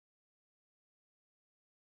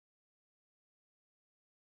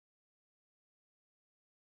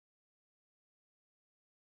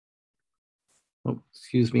Oh,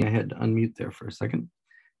 excuse me, I had to unmute there for a second.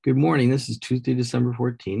 Good morning. This is Tuesday, December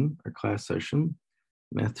 14, our class session,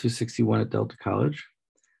 Math 261 at Delta College.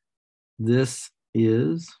 This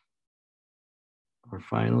is our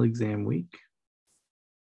final exam week.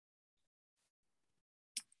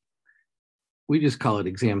 We just call it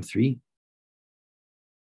exam 3.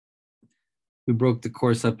 We broke the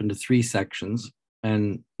course up into 3 sections,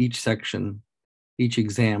 and each section, each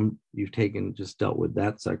exam you've taken just dealt with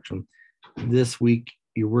that section. This week,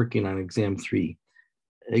 you're working on exam 3.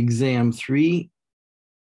 Exam 3,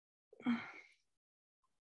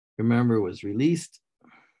 remember, was released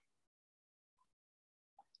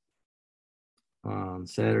on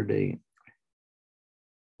Saturday,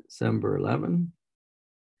 December 11,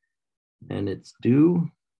 and it's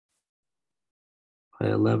due by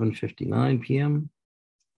 11:59 p.m.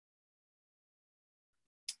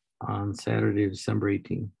 on Saturday, December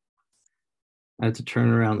 18. I have to turn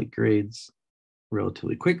around the grades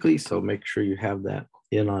relatively quickly, so make sure you have that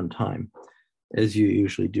in on time, as you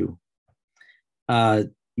usually do.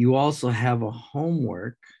 You also have a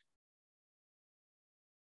homework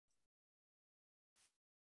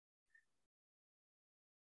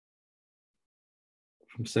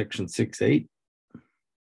from section 6.8.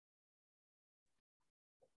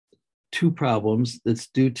 2 problems that's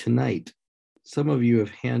due tonight. Some of you have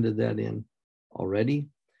handed that in already.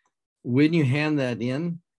 When you hand that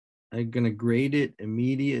in, I'm going to grade it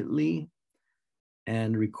immediately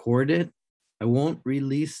and record it. I won't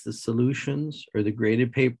release the solutions or the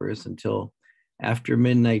graded papers until after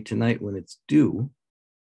midnight tonight when it's due.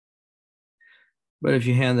 But if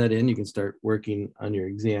you hand that in, you can start working on your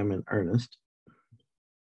exam in earnest.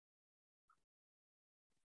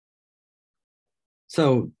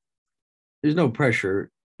 So there's no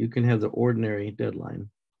pressure. You can have the ordinary deadline,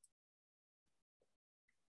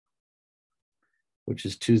 which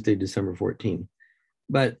is Tuesday, December 14.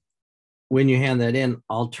 But when you hand that in,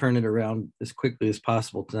 I'll turn it around as quickly as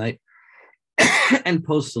possible tonight and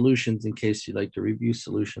post solutions in case you'd like to review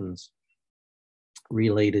solutions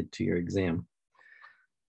related to your exam.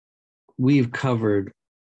 We've covered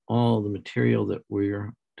all the material that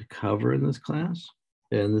we're to cover in this class,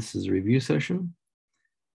 and this is a review session.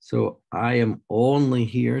 So I am only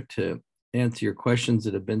here to answer your questions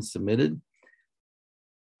that have been submitted.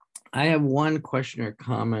 I have one question or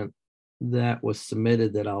comment that was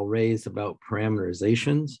submitted that I'll raise about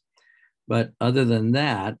parameterizations. But other than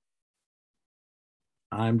that,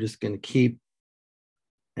 I'm just going to keep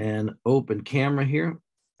an open camera here.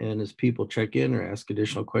 And as people check in or ask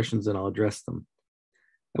additional questions, then I'll address them.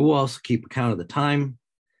 I will also keep account of the time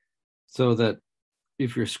so that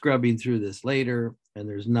if you're scrubbing through this later and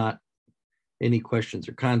there's not any questions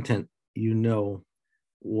or content, you know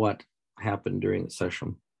what happened during the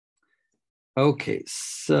session. Okay,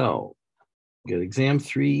 so we got exam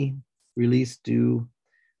 3, release due,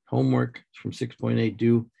 homework from 6.8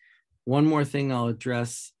 due. One more thing I'll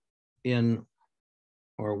address in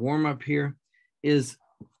our warm-up here is,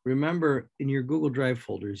 remember, in your Google Drive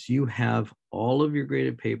folders, you have all of your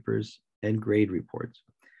graded papers and grade reports.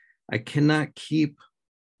 I cannot keep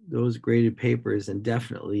those graded papers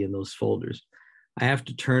indefinitely in those folders. I have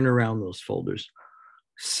to turn around those folders.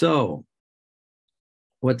 So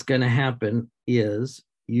what's going to happen is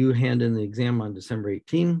you hand in the exam on December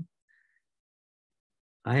 18.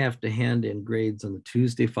 I have to hand in grades on the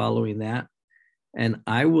Tuesday following that. And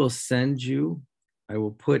I will send you, I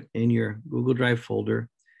will put in your Google Drive folder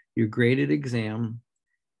your graded exam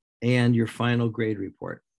and your final grade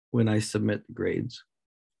report when I submit the grades.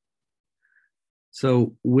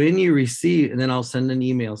 So when you receive, and then I'll send an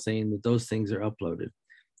email saying that those things are uploaded.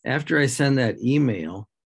 After I send that email,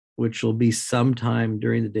 which will be sometime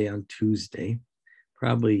during the day on Tuesday,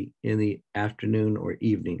 probably in the afternoon or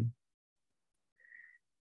evening.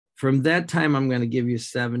 From that time, I'm going to give you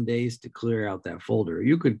 7 days to clear out that folder.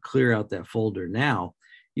 You could clear out that folder now.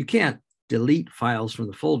 You can't delete files from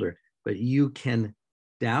the folder, but you can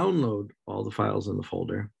download all the files in the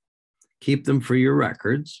folder, keep them for your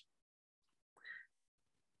records.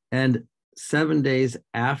 And 7 days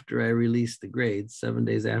after I release the grades, 7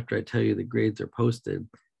 days after I tell you the grades are posted,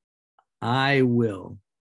 I will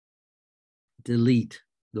delete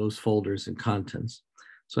those folders and contents.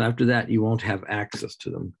 So after that, you won't have access to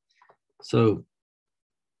them. So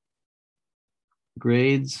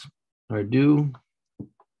grades are due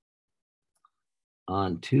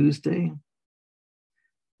on Tuesday.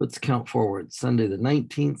 Let's count forward. Sunday the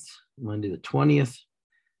 19th, Monday the 20th,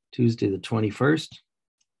 Tuesday the 21st.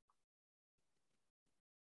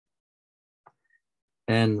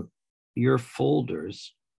 And your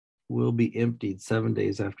folders will be emptied 7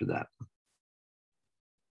 days after that.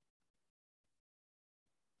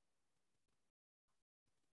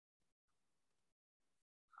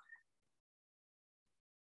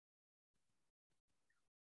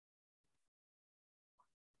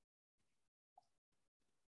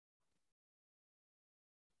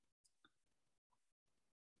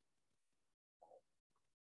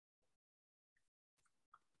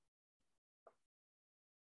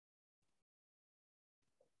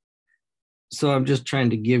 So I'm just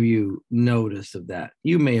trying to give you notice of that.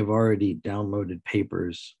 You may have already downloaded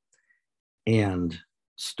papers and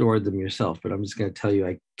stored them yourself, but I'm just going to tell you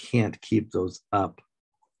I can't keep those up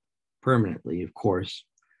permanently, of course.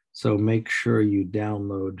 So make sure you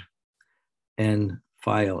download and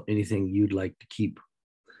file anything you'd like to keep.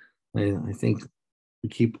 I think we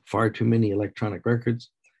keep far too many electronic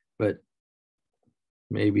records, but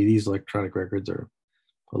maybe these electronic records are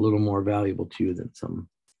a little more valuable to you than some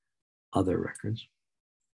other records.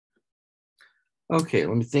 Okay,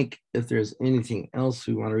 let me think if there's anything else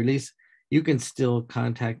we want to release. You can still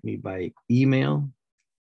contact me by email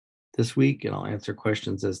this week, and I'll answer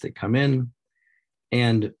questions as they come in.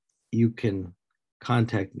 And you can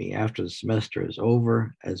contact me after the semester is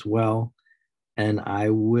over as well, and I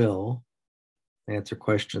will answer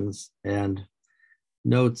questions and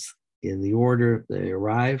notes in the order they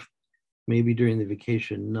arrive, maybe during the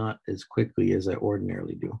vacation, not as quickly as I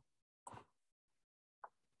ordinarily do.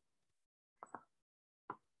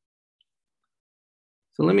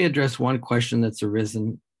 So let me address one question that's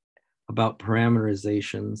arisen about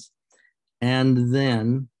parameterizations, and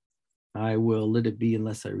then I will let it be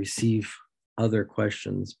unless I receive other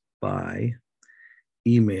questions by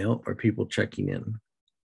email or people checking in.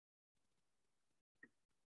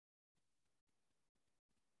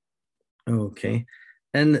 Okay,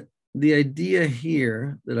 and the idea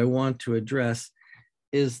here that I want to address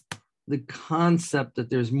is the concept that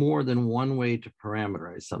there's more than one way to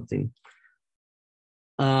parameterize something.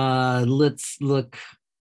 Let's look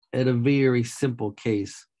at a very simple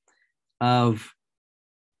case of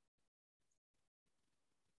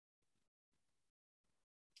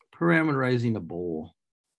parameterizing a bowl.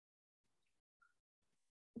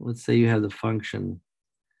 Let's say you have the function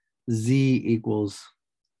z equals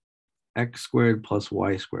x squared plus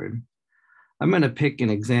y squared. I'm going to pick an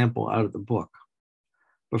example out of the book,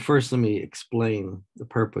 but first let me explain the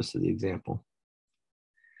purpose of the example.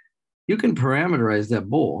 You can parameterize that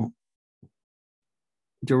bowl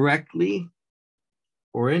directly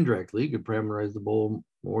or indirectly. You could parameterize the bowl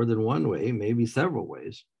more than one way, maybe several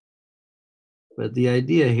ways. But the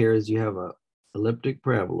idea here is you have an elliptic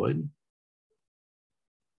paraboloid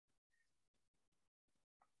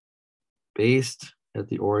based at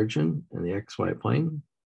the origin in the xy plane.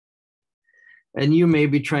 And you may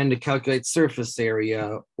be trying to calculate surface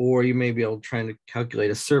area, or you may be able to try to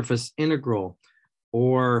calculate a surface integral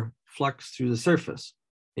or flux through the surface,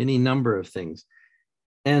 any number of things.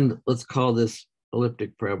 And let's call this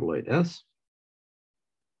elliptic paraboloid S.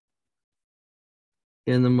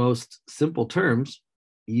 In the most simple terms,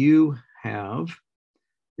 you have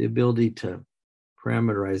the ability to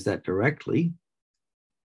parameterize that directly.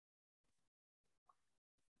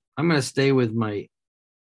 I'm going to stay with my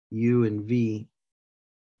U and V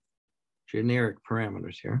generic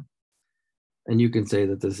parameters here. And you can say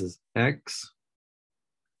that this is X,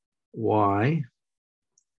 Y,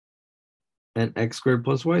 and X squared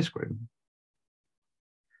plus Y squared.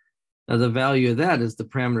 Now the value of that is the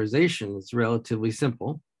parameterization. It's relatively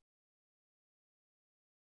simple.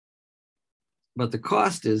 But the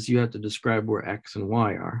cost is you have to describe where X and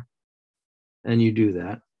Y are. And you do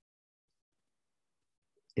that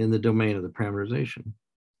in the domain of the parameterization.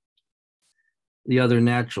 The other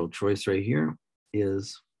natural choice right here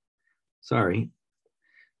is,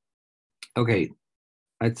 okay,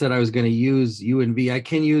 I said I was going to use U and V. I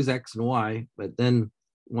can use X and Y, but then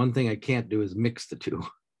one thing I can't do is mix the two.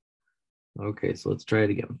 Okay, so let's try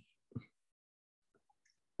it again.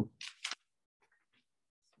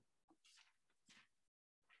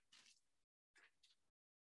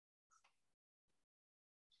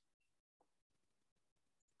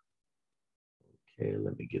 Okay,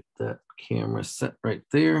 let me get that camera set right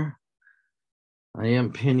there. I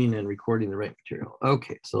am pinning and recording the right material.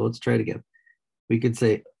 Okay, so let's try it again. We could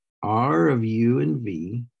say R of U and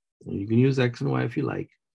V, and you can use X and Y if you like,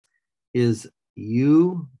 is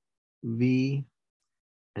U, V,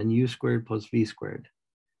 and U squared plus V squared.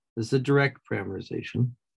 This is a direct parameterization.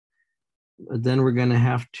 But then we're going to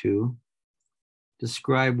have to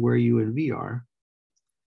describe where U and V are.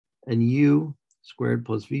 And U squared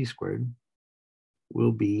plus V squared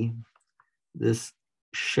will be this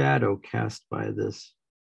shadow cast by this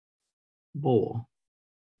bowl.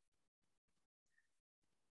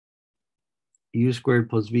 U squared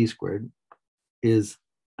plus V squared is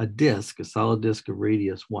a disk, a solid disk of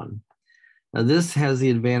radius 1. Now this has the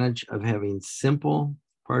advantage of having simple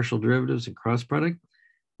partial derivatives and cross product,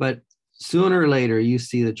 but sooner or later you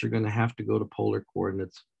see that you're going to have to go to polar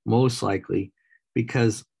coordinates, most likely,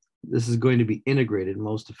 because this is going to be integrated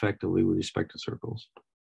most effectively with respect to circles.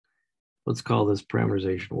 Let's call this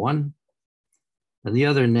parameterization 1. And the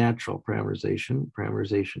other natural parameterization,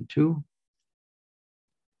 parameterization 2,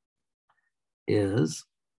 is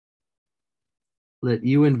let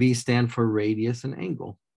U and V stand for radius and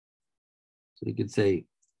angle. So you could say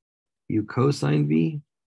U cosine V,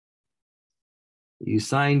 U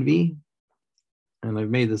sine V, and I've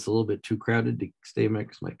made this a little bit too crowded to stay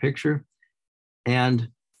next to my picture. And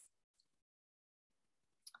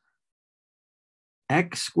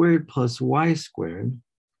x squared plus y squared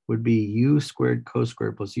would be u squared cos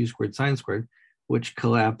squared plus u squared sine squared, which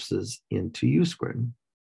collapses into u squared.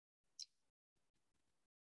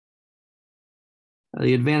 Now,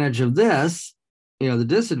 the advantage of this, the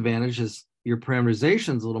disadvantage is your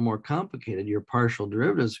parameterization is a little more complicated. Your partial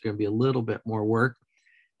derivatives are going to be a little bit more work,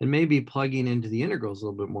 and maybe plugging into the integrals a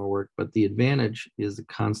little bit more work, but the advantage is the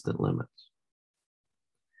constant limits.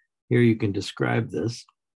 Here you can describe this,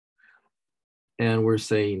 and we're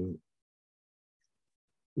saying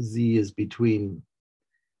z is between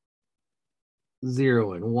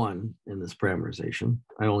 0 and 1 in this parameterization.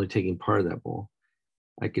 I'm only taking part of that ball.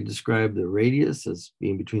 I could describe the radius as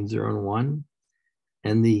being between 0 and 1,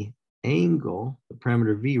 and the angle, the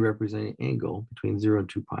parameter v representing angle between 0 and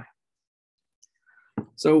 2 pi.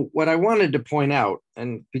 So what I wanted to point out,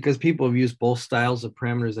 and because people have used both styles of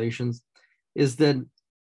parameterizations, is that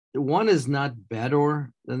one is not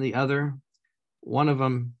better than the other. One of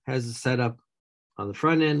them has a setup on the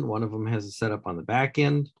front end, one of them has a setup on the back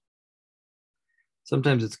end.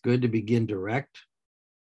 Sometimes it's good to begin direct,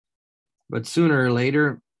 but sooner or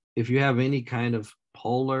later, if you have any kind of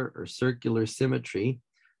polar or circular symmetry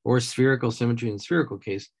or spherical symmetry in the spherical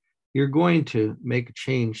case, you're going to make a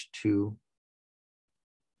change to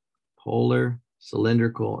polar,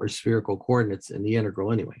 cylindrical, or spherical coordinates in the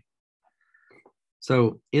integral anyway.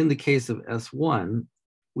 So in the case of S1,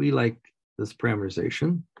 we like this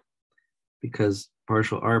parameterization because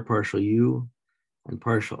partial r partial u and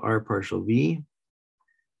partial r partial v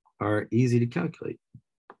are easy to calculate.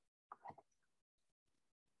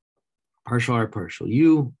 Partial r partial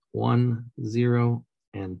u, 1, 0,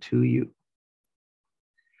 and 2u.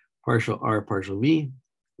 Partial r partial v,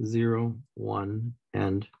 0, 1,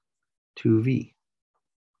 and 2v.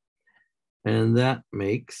 And that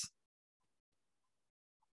makes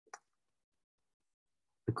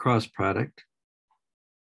the cross product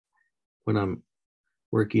when I'm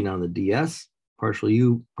working on the ds,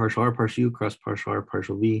 partial r partial u cross partial r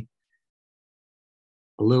partial v,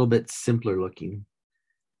 a little bit simpler looking.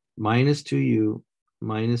 Minus 2u,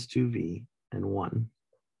 minus 2v, and 1.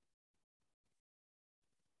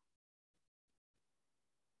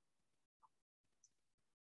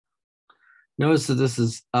 Notice that this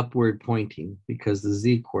is upward pointing because the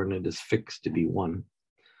z coordinate is fixed to be 1.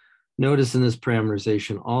 Notice in this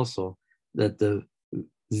parameterization also that the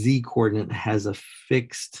z coordinate has a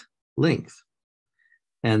fixed length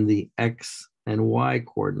and the x and y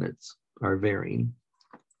coordinates are varying.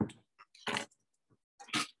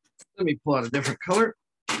 Let me pull out a different color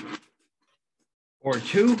or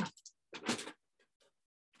two.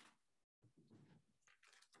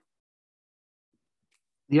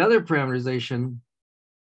 The other parameterization,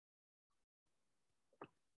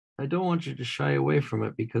 I don't want you to shy away from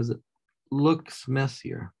it because it looks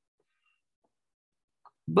messier.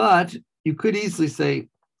 But you could easily say,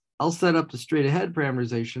 I'll set up the straight ahead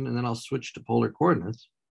parameterization and then I'll switch to polar coordinates.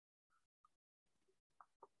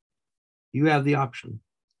 You have the option,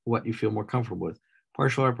 what you feel more comfortable with.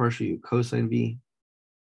 Partial r partial u, cosine v,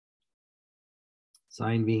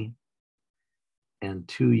 sine v, and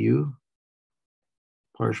 2u,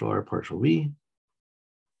 partial r partial v,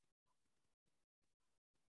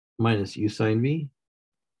 minus u sine v,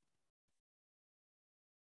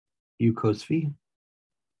 u cos v,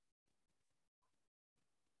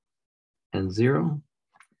 and 0.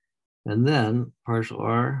 And then partial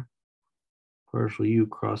r partial u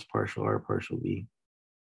cross partial r partial v.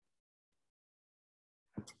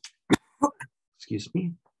 Excuse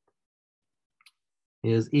me,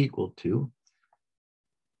 is equal to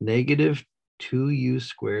negative 2u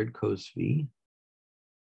squared cos v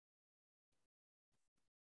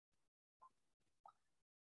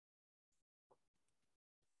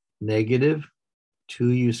negative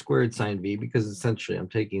 2u squared sine v, because essentially I'm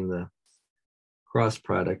taking the cross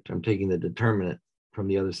product, I'm taking the determinant from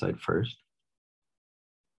the other side first.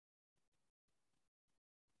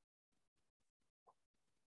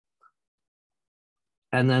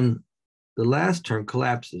 And then the last term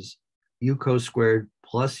collapses, u cos squared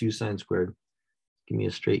plus u sine squared, give me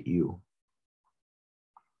a straight u.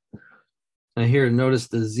 Now here, notice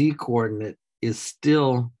the z coordinate is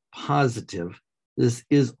still positive. This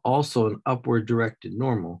is also an upward directed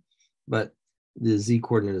normal, but the z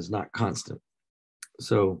coordinate is not constant.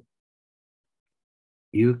 So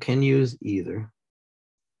you can use either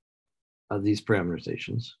of these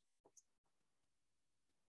parameterizations.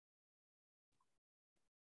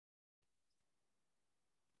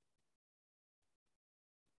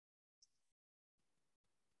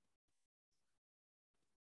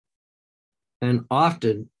 And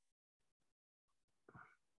often,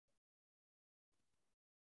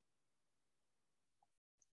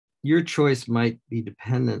 your choice might be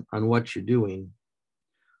dependent on what you're doing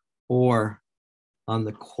or on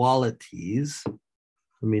the qualities.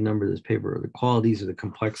 Let me number this paper. The qualities or the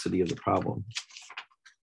complexity of the problem.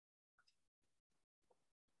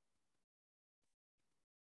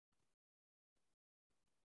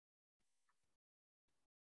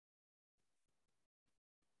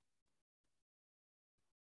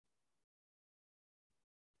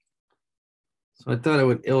 So I thought I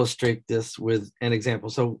would illustrate this with an example.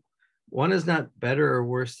 So one is not better or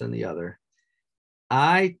worse than the other.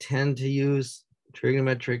 I tend to use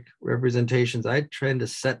trigonometric representations. I tend to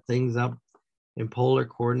set things up in polar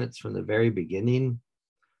coordinates from the very beginning,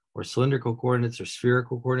 or cylindrical coordinates or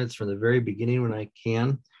spherical coordinates from the very beginning when I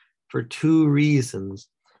can, for two reasons.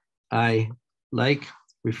 I like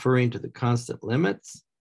referring to the constant limits.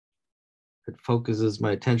 It focuses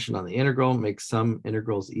my attention on the integral, makes some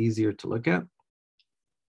integrals easier to look at.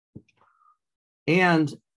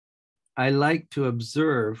 And I like to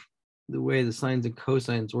observe the way the sines and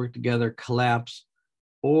cosines work together, collapse,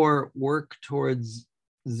 or work towards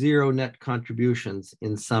zero net contributions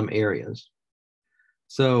in some areas.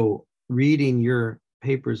 So reading your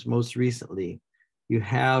papers most recently, you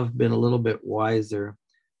have been a little bit wiser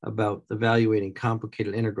about evaluating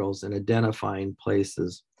complicated integrals and identifying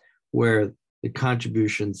places where the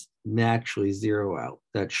contributions naturally zero out.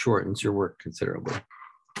 That shortens your work considerably.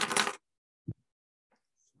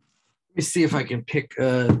 Let me see if I can pick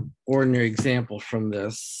an ordinary example from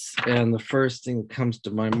this. And the first thing that comes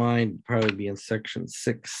to my mind would probably be in section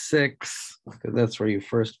 6.6, because that's where you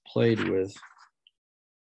first played with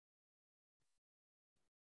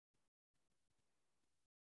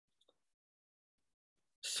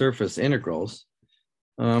surface integrals.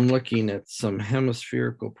 I'm looking at some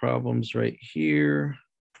hemispherical problems right here.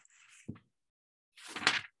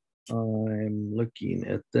 I'm looking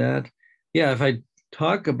at that. Yeah, if I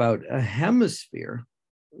talk about a hemisphere,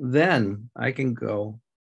 then I can go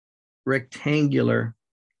rectangular,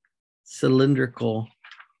 cylindrical,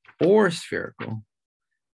 or spherical.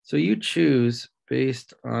 So you choose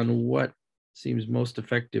based on what seems most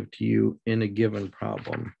effective to you in a given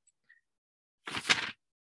problem.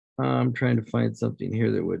 I'm trying to find something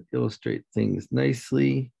here that would illustrate things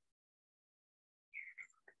nicely.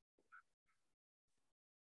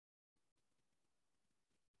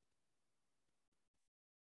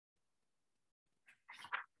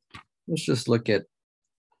 Let's just look at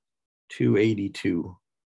 282.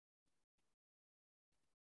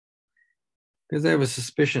 Because I have a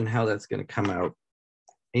suspicion how that's going to come out.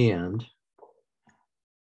 And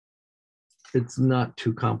it's not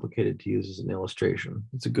too complicated to use as an illustration.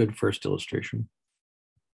 It's a good first illustration.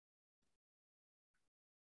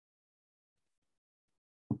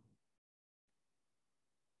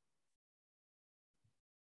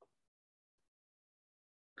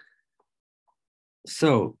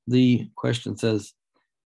 So the question says,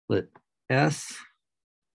 let S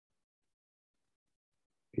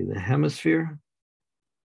be the hemisphere,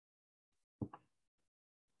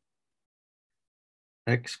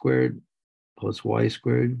 x squared plus y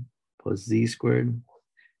squared plus z squared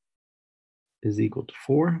is equal to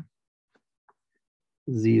 4.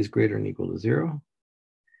 Z is greater than or equal to 0.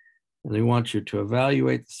 And we want you to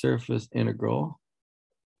evaluate the surface integral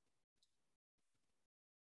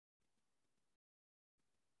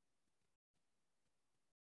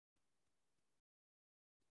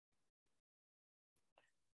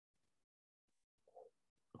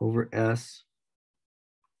over S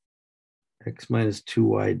x minus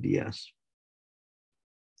 2y ds.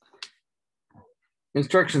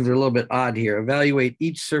 Instructions are a little bit odd here. Evaluate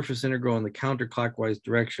each surface integral in the counterclockwise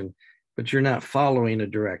direction, but you're not following a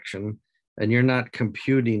direction and you're not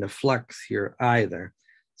computing a flux here either.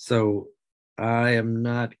 So I am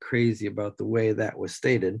not crazy about the way that was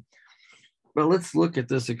stated. But let's look at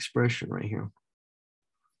this expression right here.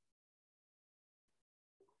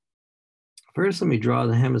 First, let me draw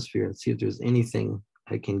the hemisphere and see if there's anything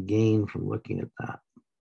I can gain from looking at that.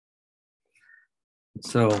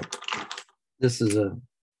 So this is a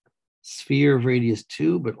sphere of radius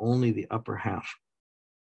 2, but only the upper half.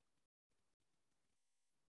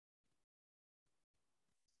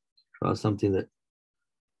 Draw something that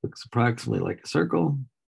looks approximately like a circle.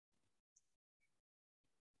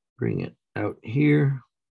 Bring it out here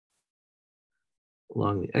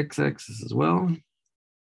along the x-axis as well.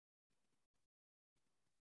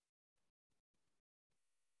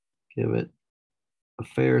 Give it a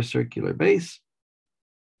fair circular base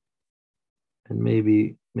and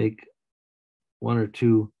maybe make one or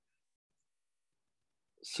two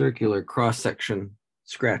circular cross-section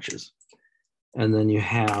scratches. And then you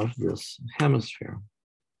have this hemisphere.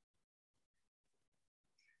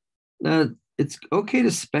 Now, it's okay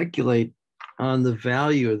to speculate on the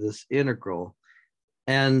value of this integral.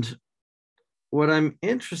 And what I'm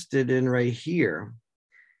interested in right here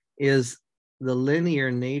is the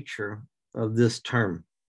linear nature of this term.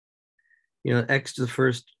 You know, x to the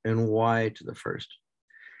first and y to the first.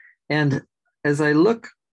 And as I look,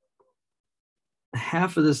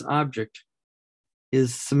 half of this object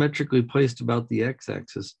is symmetrically placed about the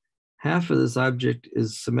x-axis. Half of this object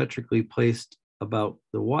is symmetrically placed about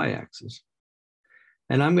the y-axis.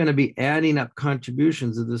 And I'm going to be adding up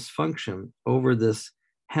contributions of this function over this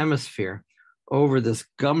hemisphere, over this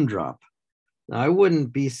gumdrop. Now, I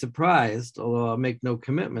wouldn't be surprised, although I'll make no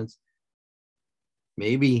commitments,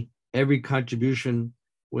 maybe every contribution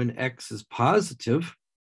when x is positive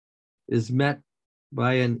is met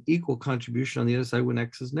by an equal contribution on the other side when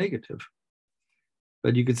x is negative.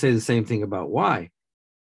 But you could say the same thing about y.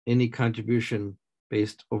 Any contribution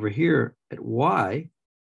based over here at y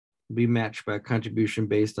will be matched by a contribution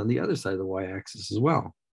based on the other side of the y-axis as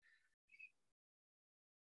well.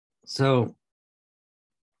 So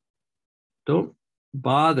don't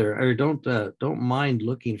bother, or don't mind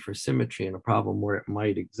looking for symmetry in a problem where it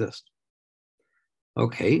might exist.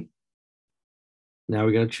 Okay, now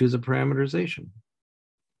we got to choose a parameterization.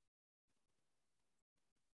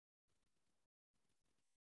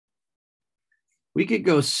 We could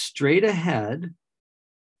go straight ahead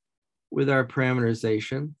with our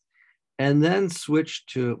parameterization and then switch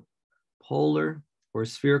to polar or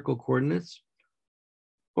spherical coordinates,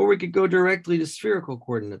 or we could go directly to spherical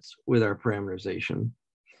coordinates with our parameterization.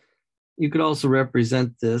 You could also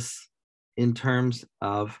represent this in terms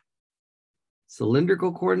of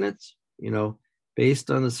cylindrical coordinates, you know,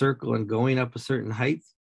 based on the circle and going up a certain height.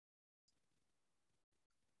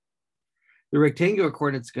 The rectangular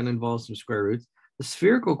coordinates is going to involve some square roots. The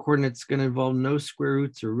spherical coordinates is going to involve no square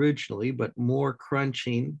roots originally, but more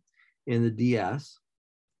crunching in the ds.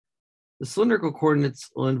 The cylindrical coordinates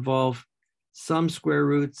will involve some square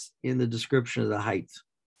roots in the description of the height,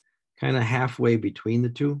 kind of halfway between the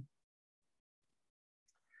two.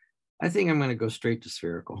 I think I'm going to go straight to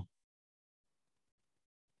spherical,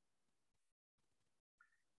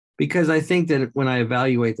 because I think that when I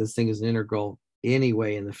evaluate this thing as an integral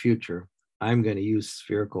anyway in the future, I'm going to use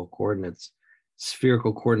spherical coordinates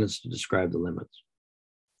to describe the limits.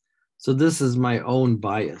 So this is my own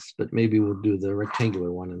bias, but maybe we'll do the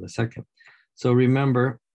rectangular one in a second. So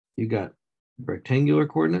remember, you got rectangular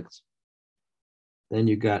coordinates, then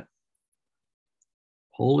you got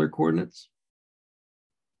polar coordinates,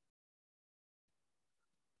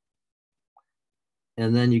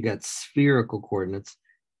 and then you got spherical coordinates,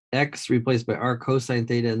 x replaced by r cosine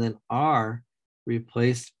theta, and then r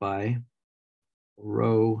replaced by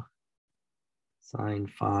rho sine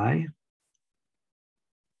phi,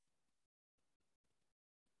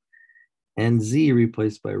 and z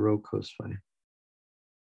replaced by rho cos phi.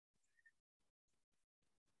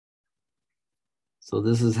 So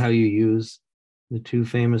this is how you use the two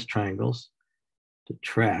famous triangles to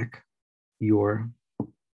track your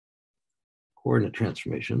coordinate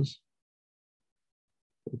transformations.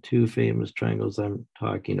 The two famous triangles I'm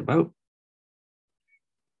talking about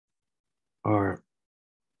are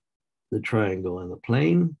the triangle in the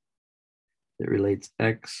plane that relates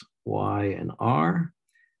x, y, and r,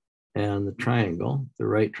 and the triangle, the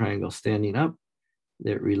right triangle standing up,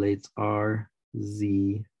 that relates r,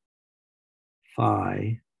 z,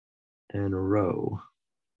 phi, and rho.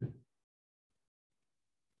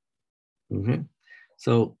 Okay,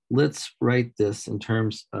 so let's write this in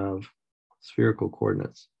terms of spherical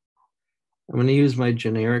coordinates. I'm going to use my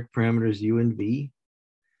generic parameters u and v,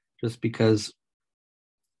 just because,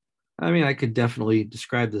 I mean, I could definitely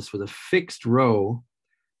describe this with a fixed rho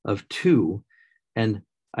of 2, and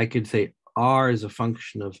I could say r is a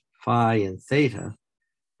function of phi and theta,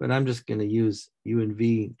 but I'm just going to use u and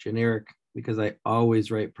v generic because I always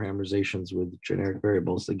write parameterizations with generic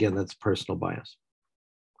variables. Again, that's personal bias.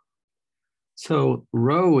 So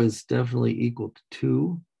rho is definitely equal to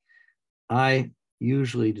 2. I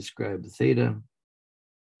usually describe the theta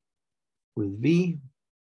with v,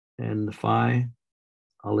 and the phi,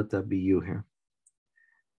 I'll let that be u here.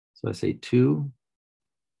 So I say 2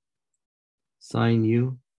 sine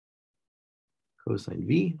u cosine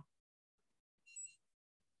v.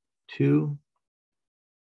 2.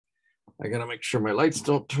 I gotta make sure my lights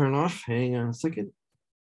don't turn off. Hang on a second.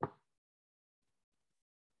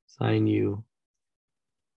 Sine U,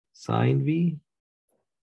 sine V,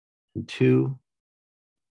 and 2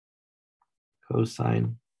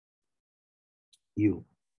 cosine U.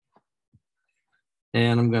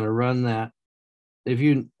 And I'm going to run that. If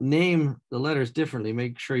you name the letters differently,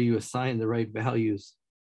 make sure you assign the right values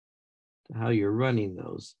to how you're running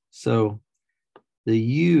those. So the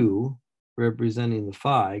U representing the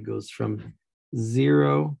phi goes from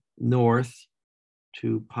 0 north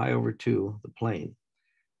to pi over 2, the plane.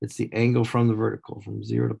 It's the angle from the vertical, from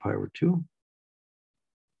 0 to pi over 2.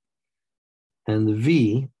 And the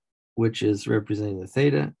V, which is representing the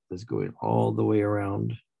theta, is going all the way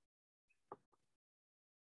around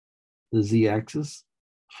the z-axis,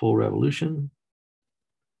 full revolution,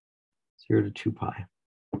 0 to 2 pi.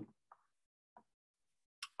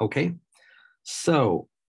 Okay, so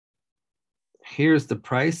here's the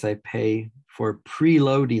price I pay for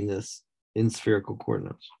preloading this in spherical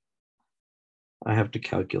coordinates. I have to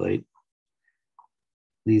calculate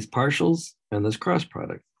these partials and this cross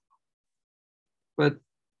product. But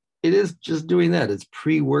it is just doing that. It's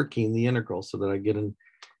pre-working the integral so that I get an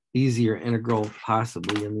easier integral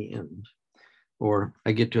possibly in the end, or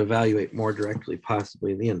I get to evaluate more directly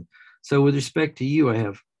possibly in the end. So with respect to U, I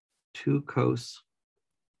have 2 cos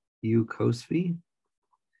U cos phi,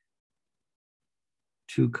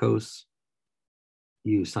 2 cos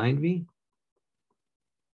U sine V,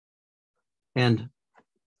 and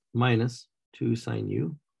minus 2 sine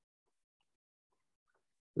U.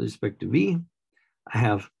 With respect to V, I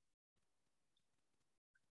have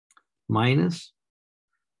minus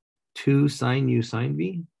 2 sine U sine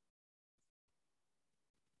V,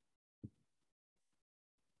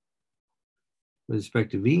 with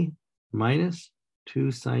respect to V, minus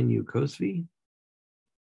 2 sine U cos V,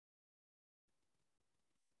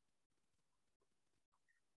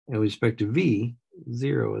 and with respect to V,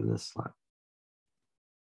 0 in this slot.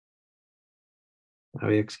 Now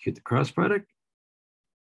we execute the cross product.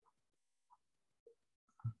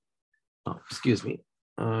 Oh, excuse me.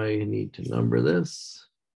 I need to number this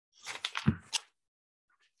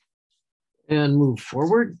and move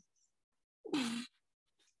forward.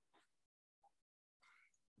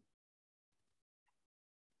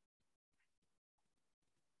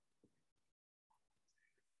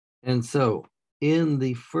 And so in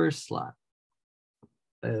the first slot,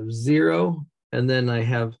 I have 0, and then I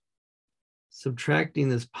have subtracting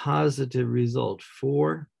this positive result,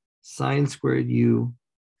 4 sine squared U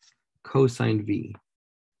cosine V.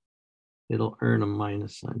 It'll earn a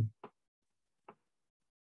minus sign.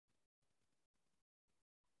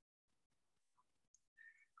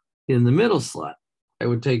 In the middle slot, I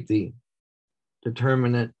would take the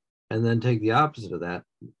determinant and then take the opposite of that.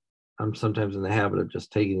 I'm sometimes in the habit of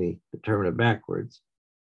just taking the determinant backwards.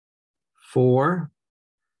 4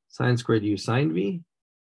 sine squared U sine V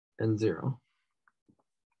and 0.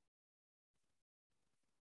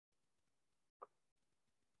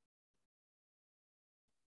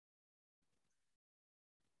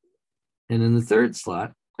 And in the third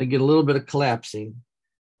slot, I get a little bit of collapsing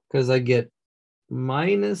because I get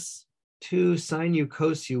minus 2 sine U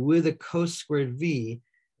cos U with a cos squared V,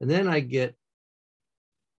 and then I get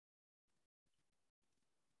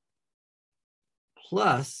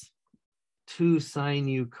plus 2 sine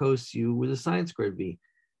U cos U with a sine squared V.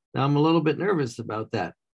 Now I'm a little bit nervous about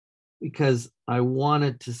that because I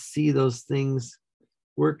wanted to see those things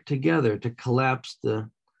work together to collapse the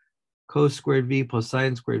cos squared V plus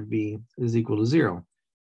sine squared V is equal to 0.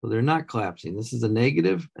 So they're not collapsing. This is a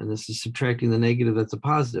negative, and this is subtracting the negative that's a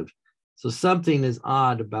positive. So something is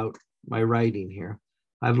odd about my writing here.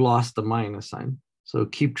 I've lost the minus sign. So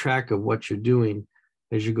keep track of what you're doing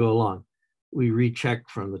as you go along. We recheck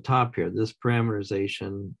from the top here. This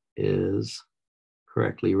parameterization is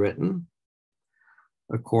correctly written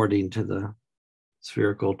according to the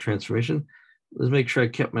spherical transformation. Let's make sure I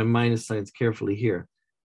kept my minus signs carefully here.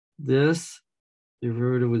 This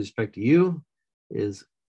derivative with respect to U is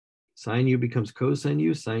sine U becomes cosine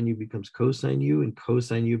U, sine U becomes cosine U, and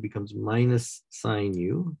cosine U becomes minus sine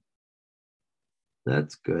U.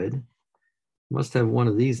 That's good. Must have one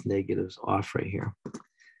of these negatives off right here.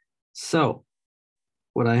 So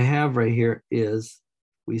what I have right here is,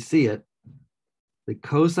 we see it, the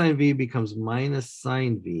cosine V becomes minus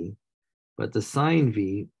sine V, but the sine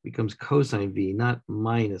V becomes cosine V, not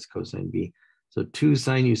minus cosine V. So 2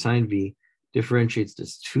 sine U sine V differentiates to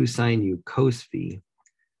 2 sine U cos V.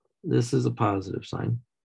 This is a positive sign.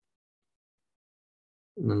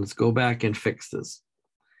 And then let's go back and fix this.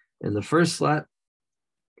 In the first slot,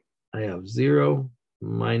 I have 0,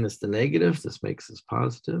 minus the negative. This makes this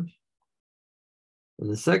positive. In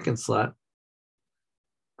the second slot,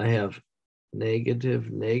 I have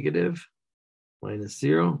negative, negative, minus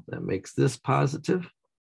 0. That makes this positive.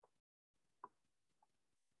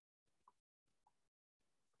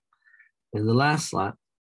 In the last slot,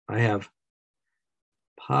 I have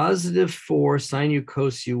positive 4 sine u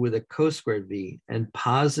cos u with a cos squared v and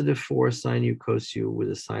positive 4 sine u cos u with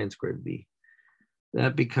a sine squared v.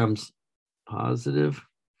 That becomes positive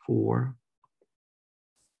 4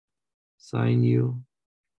 sine u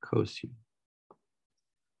cos u.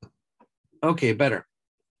 Okay, better.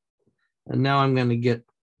 And now I'm going to get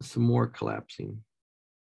some more collapsing,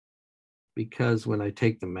 because when I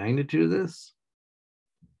take the magnitude of this,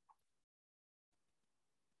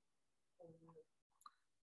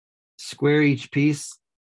 square each piece,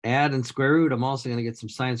 add and square root, I'm also going to get some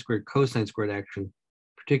sine squared, cosine squared action,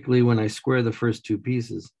 particularly when I square the first two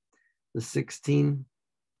pieces. The 16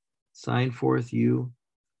 sine fourth u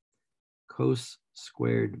cos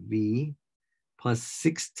squared v plus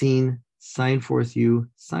 16 sine fourth u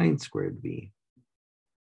sine squared v.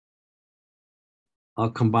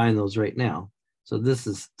 I'll combine those right now. So this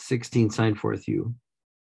is 16 sine fourth u.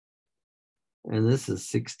 And this is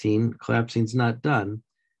 16, collapsing's not done,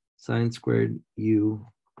 sine squared u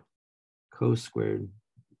cos squared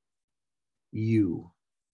u.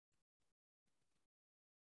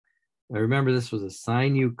 Now remember, this was a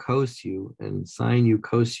sine u cos u, and sine u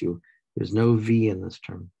cos u. There's no v in this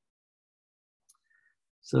term.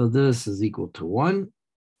 So this is equal to 1.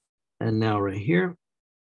 And now right here,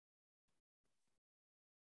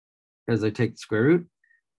 as I take the square root,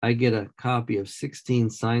 I get a copy of 16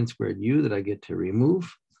 sine squared u that I get to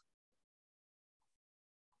remove.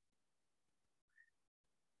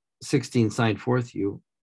 16 sine fourth u.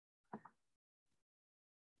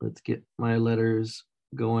 Let's get my letters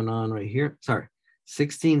going on right here. Sorry,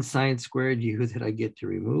 16 sine squared u that I get to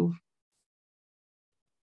remove.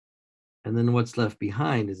 And then what's left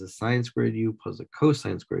behind is a sine squared u plus a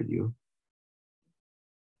cosine squared u.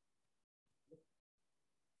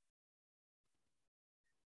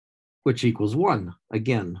 Which equals 1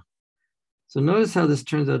 again. So notice how this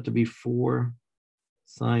turns out to be 4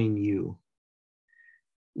 sine u.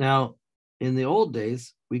 Now, in the old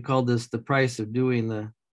days, we called this the price of doing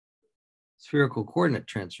the spherical coordinate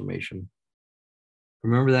transformation.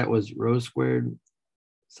 Remember, that was rho squared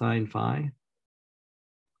sine phi.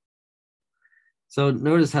 So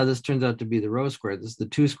notice how this turns out to be the rho squared. This is the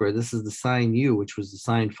 2 squared. This is the sine u, which was the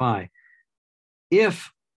sine phi.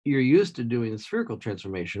 If you're used to doing the spherical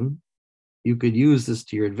transformation, you could use this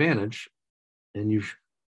to your advantage, and you've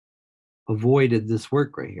avoided this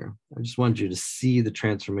work right here. I just want you to see the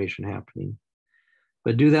transformation happening.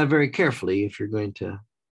 But do that very carefully if you're going to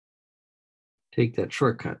take that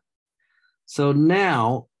shortcut. So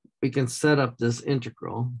now we can set up this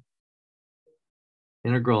integral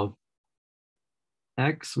of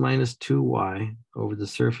x minus 2y over the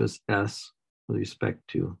surface S with respect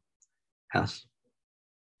to S.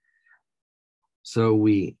 So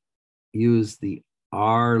we use the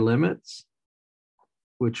R limits,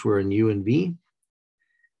 which were in u and v.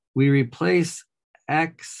 We replace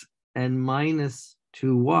x and minus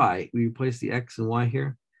 2y. We replace the x and y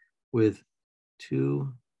here with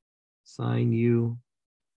 2 sine u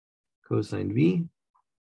cosine v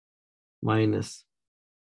minus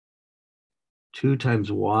 2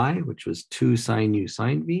 times y, which was 2 sine u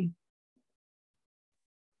sine v.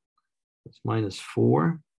 It's minus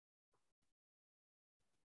 4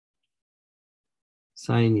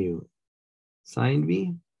 sine u sine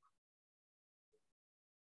v.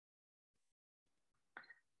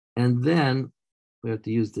 And then we have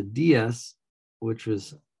to use the ds, which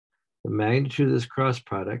was the magnitude of this cross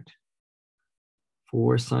product,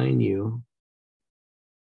 4 sine u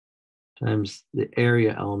times the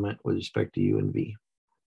area element with respect to u and v.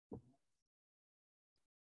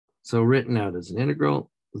 So written out as an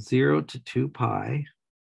integral 0 to 2 pi.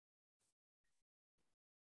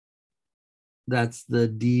 That's the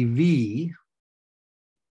dv.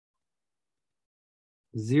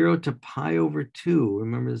 0 to pi over 2.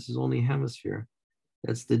 Remember, this is only hemisphere.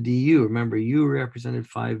 That's the du. Remember, u represented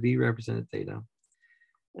phi, v represented theta.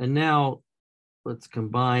 And now let's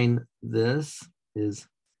combine this is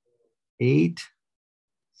 8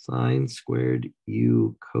 sine squared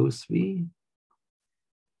u cos v.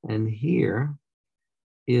 And here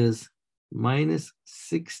is minus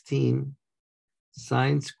 16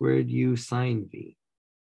 sine squared u sine v.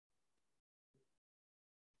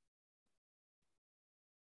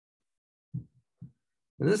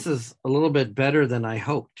 And this is a little bit better than I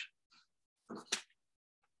hoped.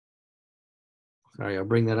 Sorry, I'll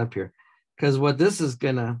bring that up here. Because what this is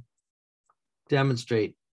going to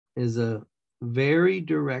demonstrate is a very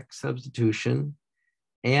direct substitution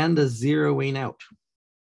and a zeroing out.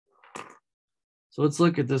 So let's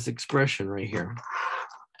look at this expression right here.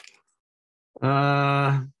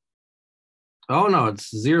 Oh no,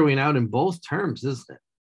 it's zeroing out in both terms, isn't it?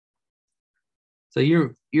 So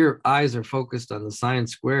your eyes are focused on the sine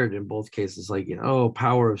squared in both cases, like, you know, oh,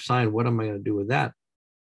 power of sine, what am I going to do with that?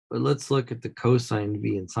 But let's look at the cosine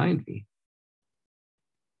v and sine v.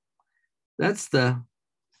 That's the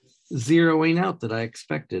zeroing out that I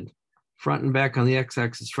expected, front and back on the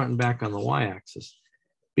x-axis, front and back on the y-axis.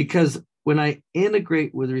 Because when I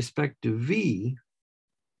integrate with respect to v,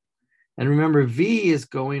 and remember, v is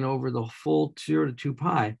going over the full 0 to 2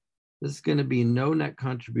 pi, this is going to be no net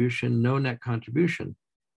contribution, no net contribution.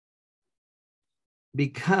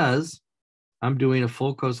 Because I'm doing a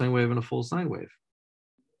full cosine wave and a full sine wave.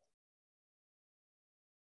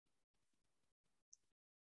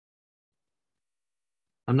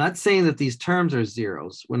 I'm not saying that these terms are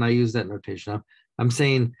zeros when I use that notation. I'm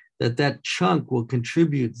saying that that chunk will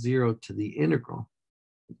contribute 0 to the integral,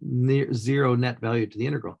 zero net value to the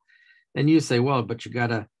integral. And you say, well, but you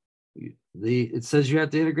gotta, it says you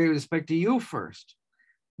have to integrate with respect to u first.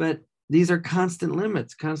 But these are constant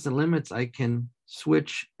limits. Constant limits I can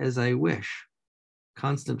switch as I wish.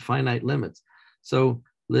 Constant finite limits. So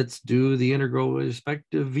let's do the integral with respect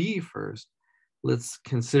to v first. Let's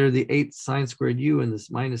consider the 8 sine squared u and this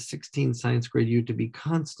minus 16 sine squared u to be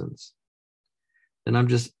constants. And I'm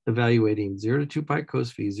just evaluating 0 to 2 pi cos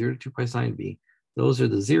v, 0 to 2 pi sine v. Those are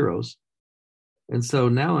the zeros. And so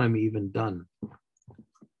now I'm even done.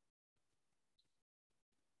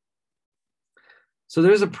 So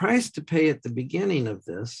there's a price to pay at the beginning of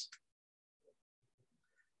this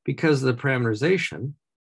because of the parameterization.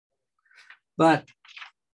 But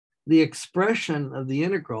the expression of the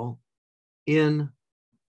integral in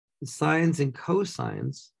sines and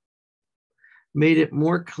cosines made it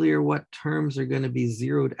more clear what terms are going to be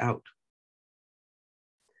zeroed out.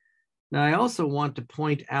 Now, I also want to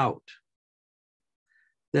point out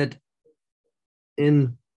that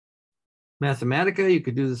in Mathematica, you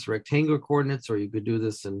could do this rectangular coordinates, or you could do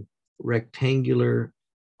this in rectangular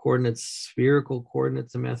coordinates, spherical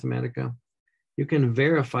coordinates in Mathematica. You can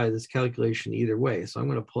verify this calculation either way. So I'm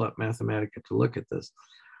going to pull up Mathematica to look at this.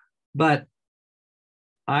 But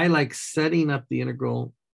I like setting up the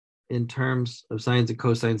integral in terms of sines and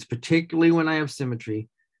cosines, particularly when I have symmetry,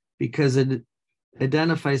 because it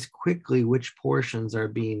identifies quickly which portions are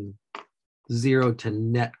being 0 to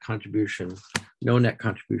net contribution, no net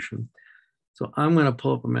contribution. So I'm going to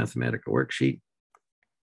pull up a Mathematica worksheet.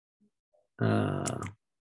 Let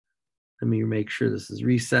me make sure this is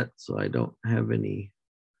reset so I don't have any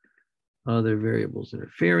other variables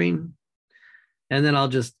interfering. And then I'll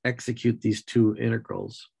just execute these two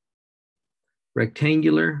integrals,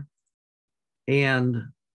 rectangular and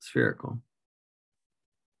spherical.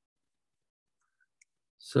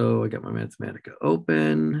 So I got my Mathematica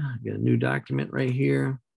open. I got a new document right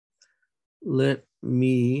here. Let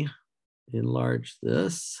me enlarge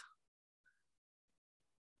this.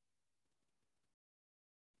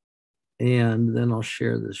 And then I'll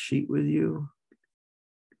share this sheet with you.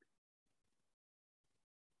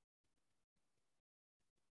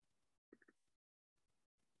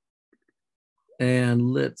 And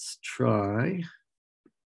let's try,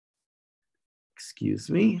 excuse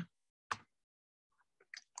me.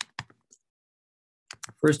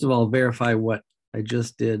 First of all, verify what I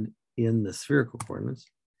just did in the spherical coordinates.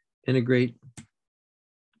 Integrate.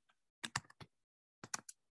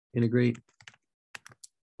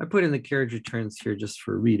 I put in the carriage returns here just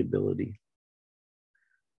for readability.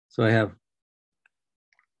 So I have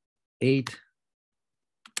 8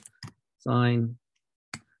 sine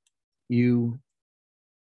u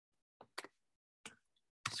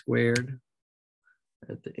squared. I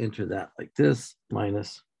have to enter that like this,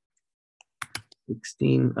 minus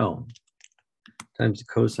 16, times the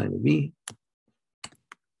cosine of v.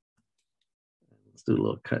 Let's do a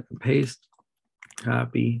little cut and paste.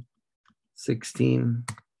 Copy 16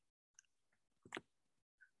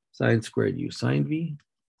 sine squared u sine v.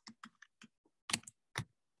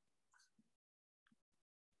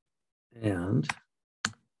 And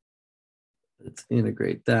let's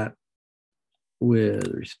integrate that with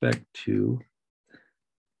respect to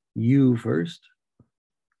u first.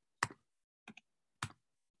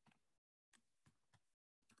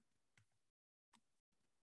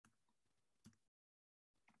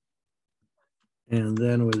 And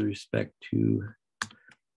then with respect to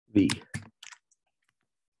v.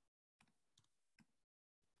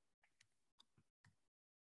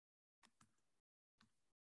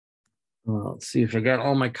 Let's see if I got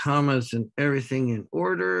all my commas and everything in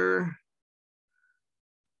order.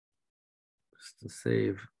 Just to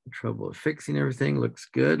save trouble of fixing everything. Looks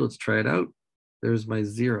good. Let's try it out. There's my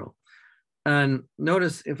 0. And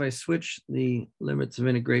notice if I switch the limits of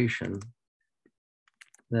integration,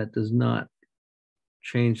 that does not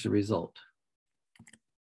change the result.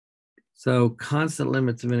 So constant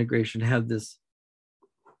limits of integration have this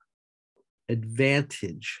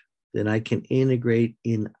advantage that I can integrate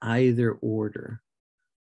in either order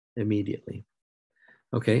immediately.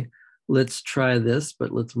 Okay, let's try this,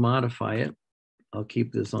 but let's modify it. I'll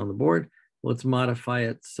keep this on the board. Let's modify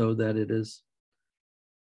it so that it is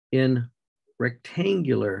in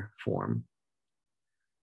rectangular form.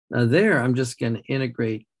 Now there, I'm just going to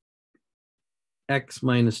integrate x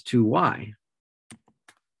minus 2y.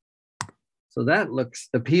 So that looks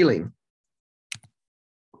appealing.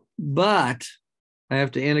 But I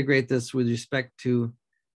have to integrate this with respect to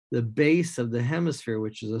the base of the hemisphere,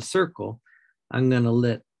 which is a circle. I'm going to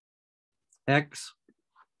let x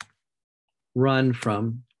run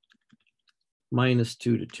from -2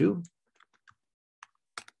 to 2.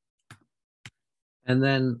 And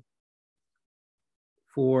then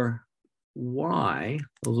for y,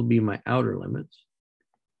 those will be my outer limits.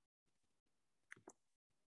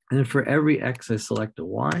 And for every x, I select a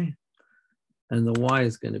y. And the y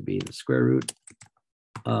is going to be the square root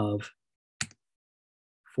of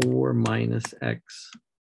 4 minus x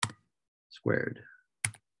squared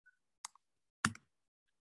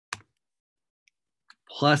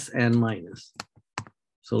plus and minus.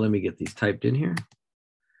 So let me get these typed in here. And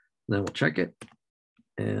then we'll check it.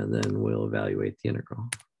 And then we'll evaluate the integral.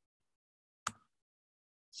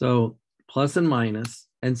 So plus and minus.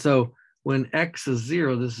 And so when x is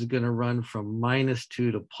 0, this is going to run from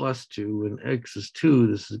 -2 to +2. When x is 2,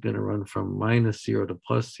 this is going to run from -0 to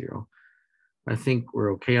 +0. I think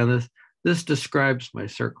we're okay on this. This describes my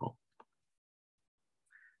circle.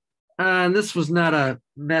 And this was not a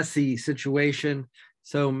messy situation.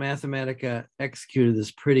 So Mathematica executed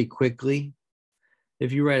this pretty quickly.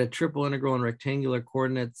 If you write a triple integral in rectangular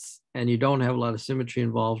coordinates and you don't have a lot of symmetry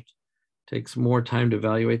involved, it takes more time to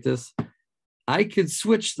evaluate this. I could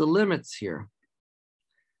switch the limits here.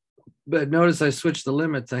 But notice I switched the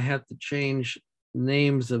limits. I have to change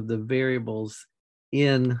names of the variables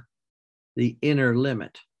in the inner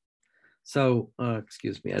limit. So,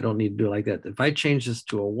 excuse me, I don't need to do it like that. If I change this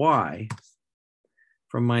to a y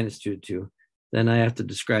from -2 to 2, then I have to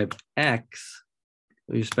describe x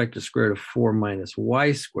with respect to square root of 4 minus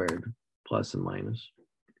y squared plus and minus.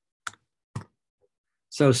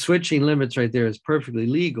 So switching limits right there is perfectly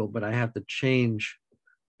legal, but I have to change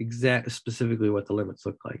specifically what the limits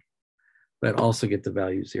look like, but also get the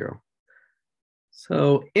value 0.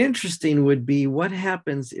 So interesting would be what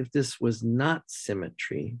happens if this was not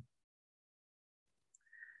symmetry.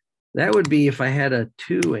 That would be if I had a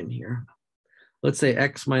 2 in here. Let's say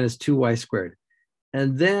x minus 2y squared.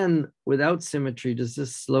 And then without symmetry, does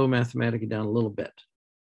this slow Mathematica down a little bit?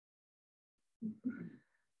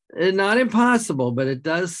 Not impossible, but it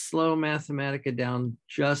does slow Mathematica down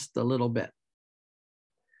just a little bit.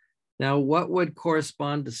 Now, what would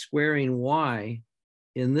correspond to squaring y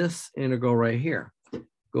in this integral right here?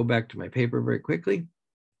 Go back to my paper very quickly.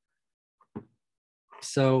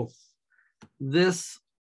 So this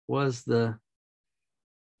was the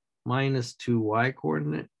 -2y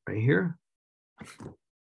coordinate right here.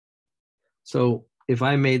 So if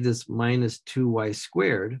I made this -2y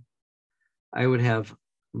squared, I would have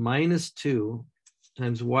 -2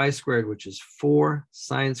 times y squared, which is 4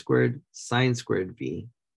 sine squared v.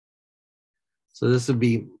 So this would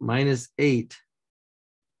be -8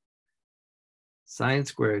 sine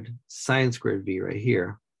squared v right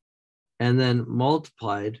here, and then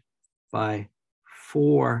multiplied by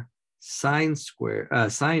 4 sine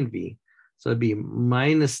v. So it'd be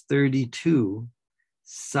 -32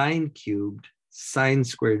 sine cubed sine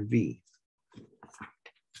squared v.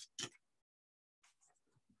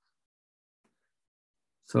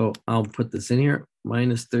 So I'll put this in here,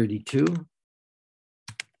 -32.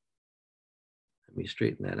 Let me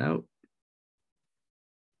straighten that out.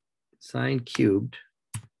 Sine cubed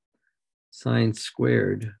sine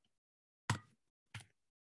squared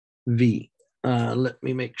v. Let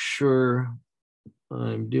me make sure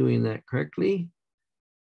I'm doing that correctly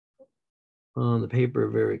on the paper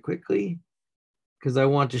very quickly, because I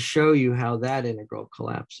want to show you how that integral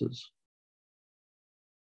collapses.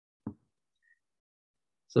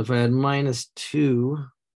 So if I had -2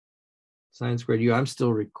 sine squared u, I'm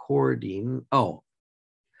still recording. Oh,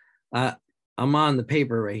 I'm on the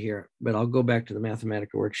paper right here, but I'll go back to the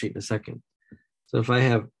Mathematica worksheet in a second. So if I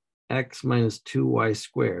have x minus 2y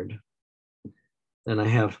squared, Then I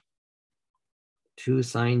have 2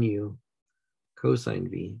 sine u cosine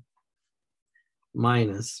v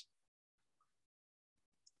minus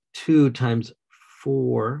 2 times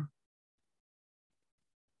 4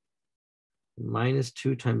 minus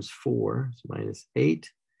 2 times 4 is minus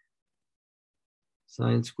 8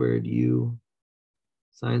 sine squared u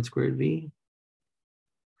sine squared v.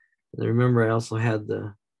 And remember, I also had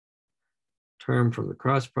the term from the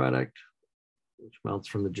cross product, which melts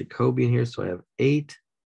from the Jacobian here. So I have 8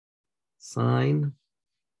 sine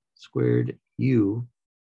squared u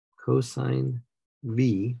cosine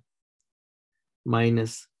v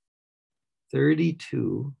minus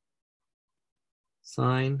 32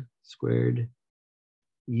 sine squared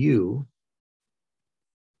u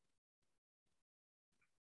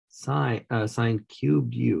sine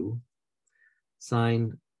cubed u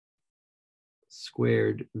sine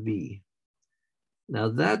squared v. Now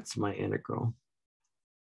that's my integral.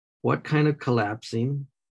 What kind of collapsing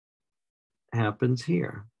happens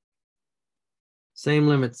here? Same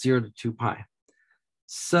limit, 0 to 2 pi.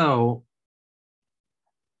 So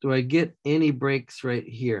do I get any breaks right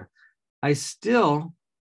here? I still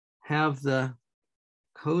have the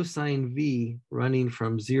cosine v running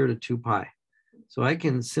from 0 to 2 pi. So I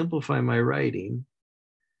can simplify my writing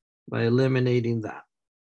by eliminating that.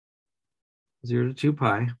 0 to 2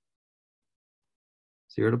 pi,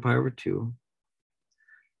 0 to pi over 2,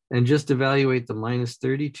 and just evaluate the minus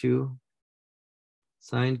 32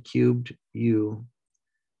 sine cubed u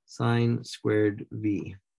sine squared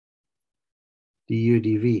v du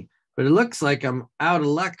dv. But it looks like I'm out of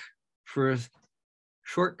luck for a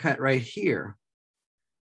shortcut right here,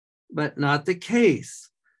 but not the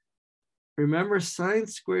case. Remember, sine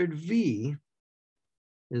squared v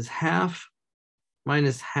is half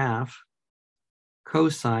minus half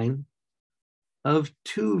cosine of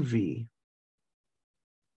 2v.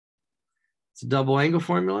 It's a double angle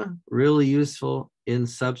formula, really useful in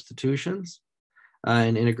substitutions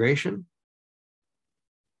and integration.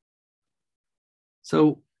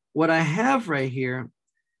 So what I have right here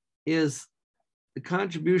is the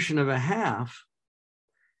contribution of a half,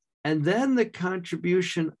 and then the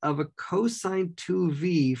contribution of a cosine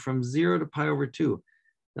 2v from 0 to pi over 2.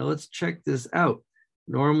 Now let's check this out.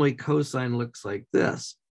 Normally cosine looks like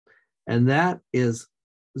this, and that is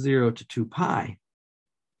 0 to 2 pi.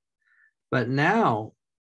 But now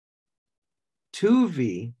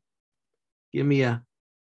 2v, give me a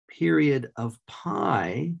period of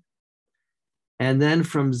pi, and then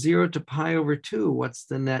from 0 to pi over 2, what's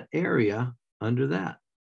the net area under that?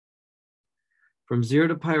 From 0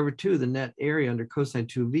 to pi over 2, the net area under cosine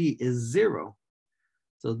 2v is 0.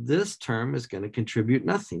 So this term is going to contribute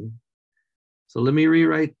nothing. So let me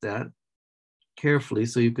rewrite that carefully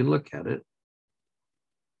so you can look at it.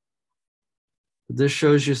 This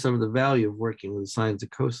shows you some of the value of working with sines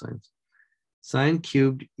and cosines. Sine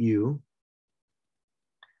cubed u,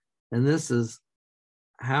 and this is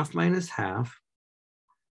half minus half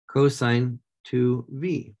cosine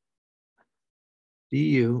 2v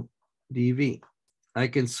du dv. I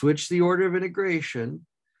can switch the order of integration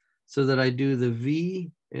so that I do the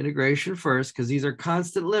v integration first, because these are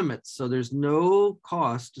constant limits. So there's no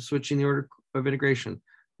cost to switching the order of integration,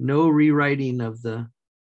 no rewriting of the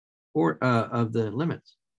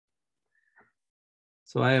limits.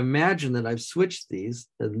 So I imagine that I've switched these,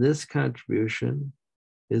 and this contribution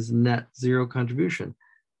is net 0 contribution.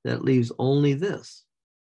 That leaves only this.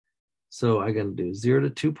 So I'm going to do 0 to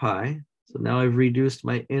 2 pi. So now I've reduced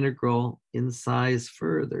my integral in size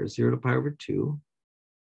further, 0 to pi over 2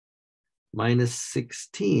 minus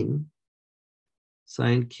 16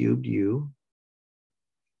 sine cubed u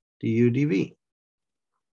du dv.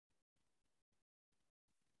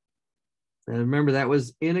 And remember, that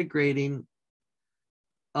was integrating.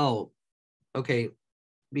 Oh, okay,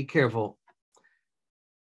 be careful.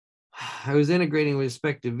 I was integrating with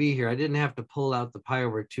respect to v here. I didn't have to pull out the pi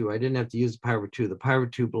over 2. I didn't have to use the pi over 2. The pi over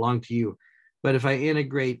 2 belonged to you. But if I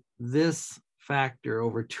integrate this factor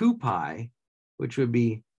over 2 pi, which would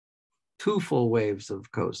be 2 full waves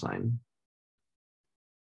of cosine,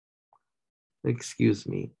 excuse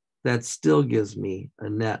me, that still gives me a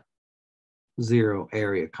net 0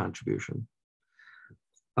 area contribution.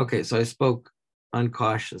 Okay, so I spoke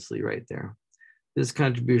uncautiously right there. This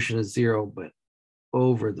contribution is 0, but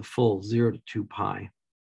over the full 0 to 2 pi.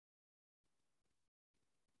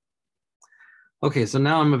 Okay, so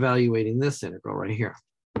now I'm evaluating this integral right here.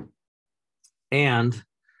 And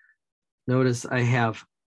notice I have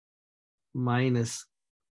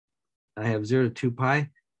 0 to 2 pi,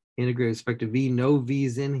 integrate with respect to v, no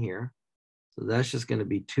v's in here. So that's just going to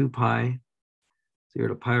be 2 pi, 0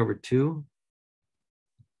 to pi over 2.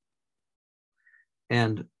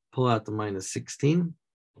 and pull out the minus 16.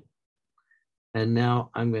 And now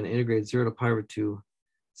I'm going to integrate 0 to pi over 2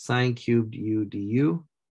 sine cubed u du.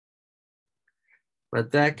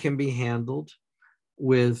 But that can be handled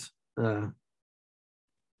with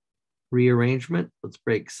rearrangement. Let's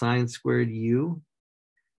break sine squared u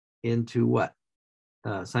into what?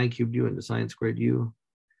 Sine cubed u into sine squared u,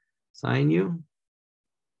 sine u.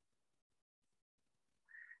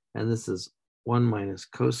 And this is 1 minus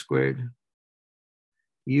cos squared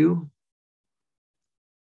u,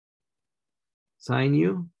 sine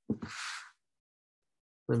u.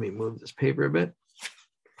 Let me move this paper a bit.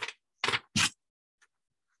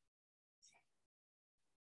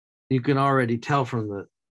 You can already tell from the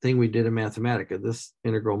thing we did in Mathematica, this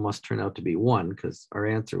integral must turn out to be 1 because our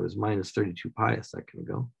answer was minus 32 pi a second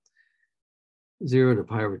ago. 0 to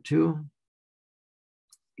pi over 2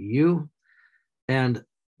 u. And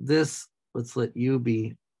this, let's let u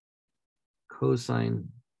be cosine,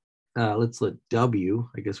 let's let w,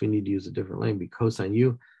 I guess we need to use a different name, be cosine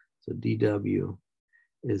u. So dw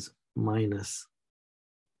is minus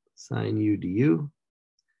sine u du.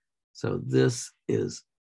 So this is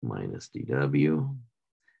minus dw,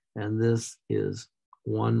 and this is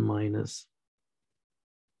 1 minus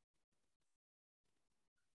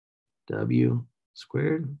w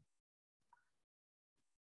squared.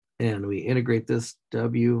 And we integrate this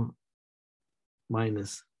w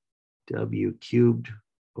minus w cubed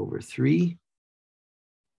over 3.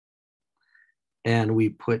 And we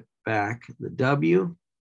put back the w,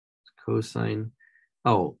 cosine,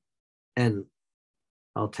 oh, and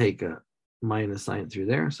I'll take a minus sign through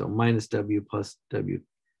there. So minus w plus w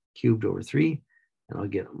cubed over 3. And I'll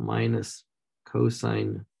get minus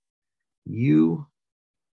cosine u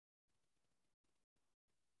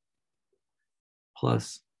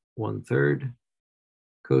plus 1/3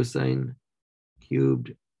 cosine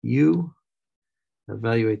cubed u.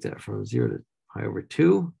 Evaluate that from 0 to pi over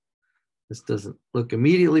 2. This doesn't look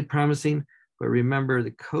immediately promising, but remember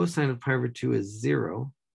the cosine of pi over 2 is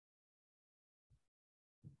 0.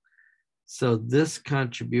 So this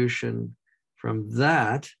contribution from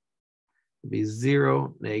that would be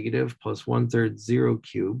 0 negative plus 1/3 0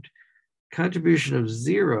 cubed. Contribution of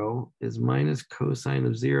 0 is minus cosine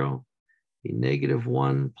of 0, be negative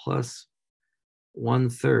 1 plus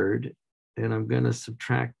 1/3, and I'm going to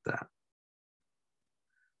subtract that.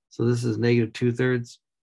 So this is negative 2/3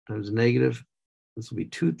 times negative. This will be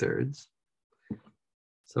 2/3.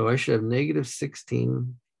 So I should have negative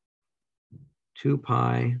 16, 2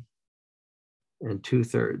 pi, and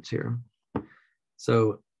 2/3 here.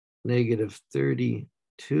 So negative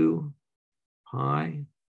 32 pi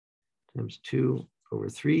times 2 over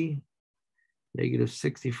 3, negative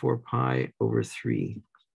 64 pi over 3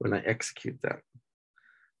 when I execute that.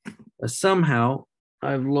 Somehow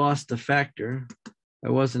I've lost a factor. I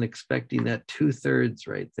wasn't expecting that 2/3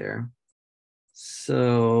 right there.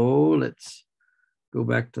 So let's go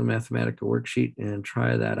back to the Mathematica worksheet and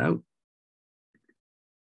try that out.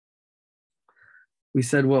 We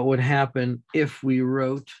said what would happen if we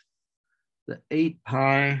wrote the 8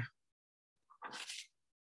 pi,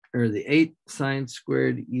 or the 8 sine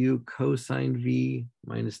squared u cosine v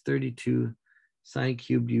minus 32 sine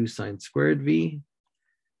cubed u sine squared v.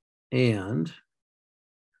 And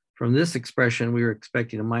from this expression, we were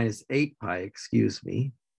expecting a minus 8 pi, excuse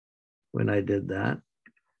me, when I did that.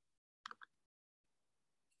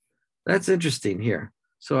 That's interesting here.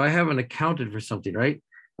 So I haven't accounted for something, right?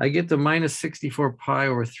 I get the minus 64 pi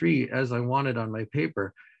over 3 as I wanted on my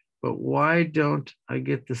paper, but why don't I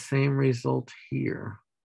get the same result here?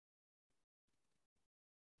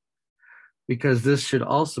 Because this should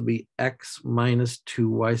also be x minus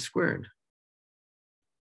 2y squared.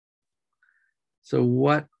 So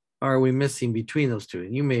what are we missing between those two?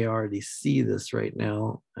 And you may already see this right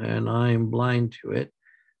now, and I'm blind to it.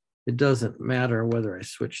 It doesn't matter whether I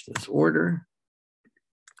switch this order.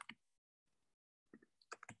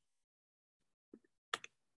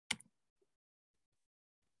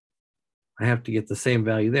 I have to get the same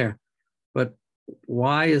value there. But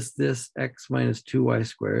why is this x minus 2y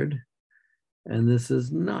squared? And this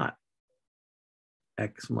is not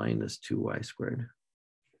x minus 2y squared.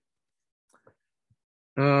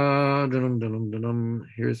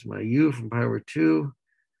 Here's my u from pi over 2.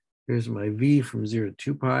 Here's my v from 0 to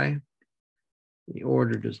 2 pi. The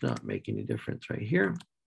order does not make any difference right here.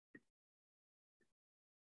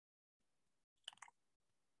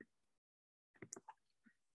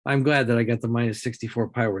 I'm glad that I got the minus 64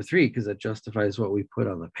 pi over 3 because that justifies what we put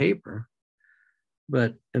on the paper.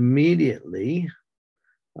 But immediately,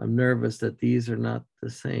 I'm nervous that these are not the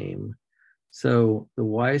same. So the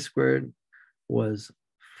y squared was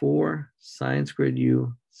 4 sine squared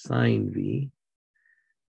u sine v.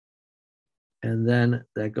 And then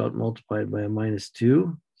that got multiplied by a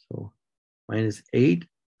 -2. So -8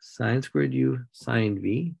 sine squared u sine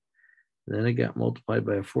v. And then it got multiplied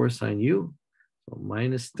by a 4 sine u. So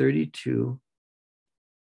 -32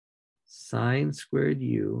 sine squared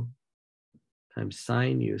u times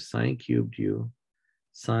sine u, sine cubed u,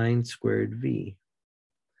 sine squared v.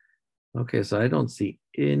 Okay, so I don't see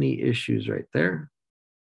any issues right there.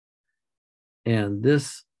 And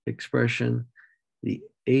this expression, the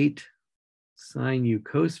 8 sine u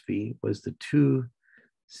cos v, was the 2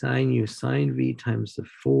 sine u sine v times the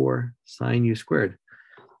 4 sine u squared.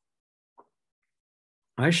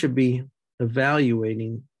 I should be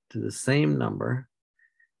evaluating to the same number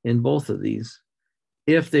in both of these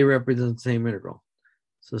if they represent the same integral.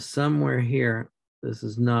 So somewhere here, this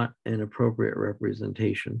is not an appropriate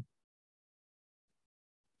representation.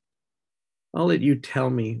 I'll let you tell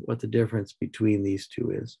me what the difference between these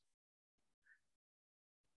two is.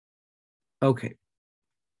 Okay.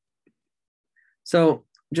 So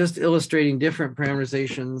just illustrating different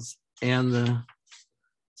parameterizations and the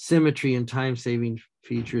symmetry and time-saving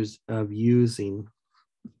features of using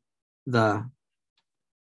the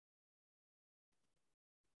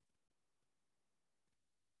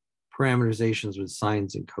parameterizations with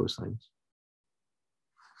sines and cosines.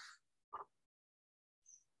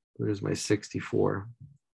 There's my 64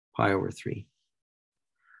 pi over 3.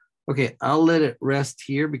 Okay, I'll let it rest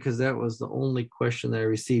here because that was the only question that I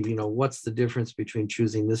received. You know, what's the difference between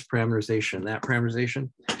choosing this parameterization and that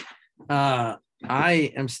parameterization?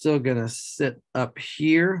 I am still gonna sit up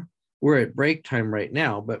here. We're at break time right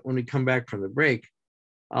now, but when we come back from the break,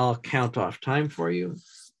 I'll count off time for you.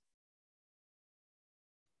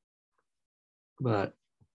 But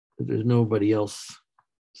if there's nobody else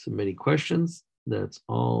submitting questions, that's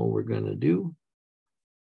all we're gonna do.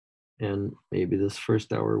 And maybe this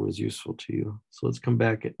first hour was useful to you. So let's come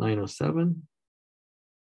back at 9:07.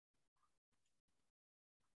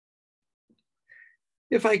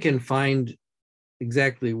 If I can find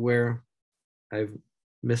exactly where I've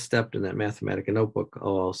misstepped in that Mathematica notebook,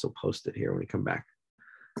 I'll also post it here when we come back.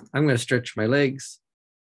 I'm going to stretch my legs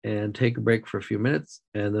and take a break for a few minutes,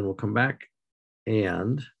 and then we'll come back,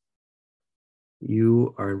 and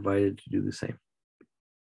you are invited to do the same.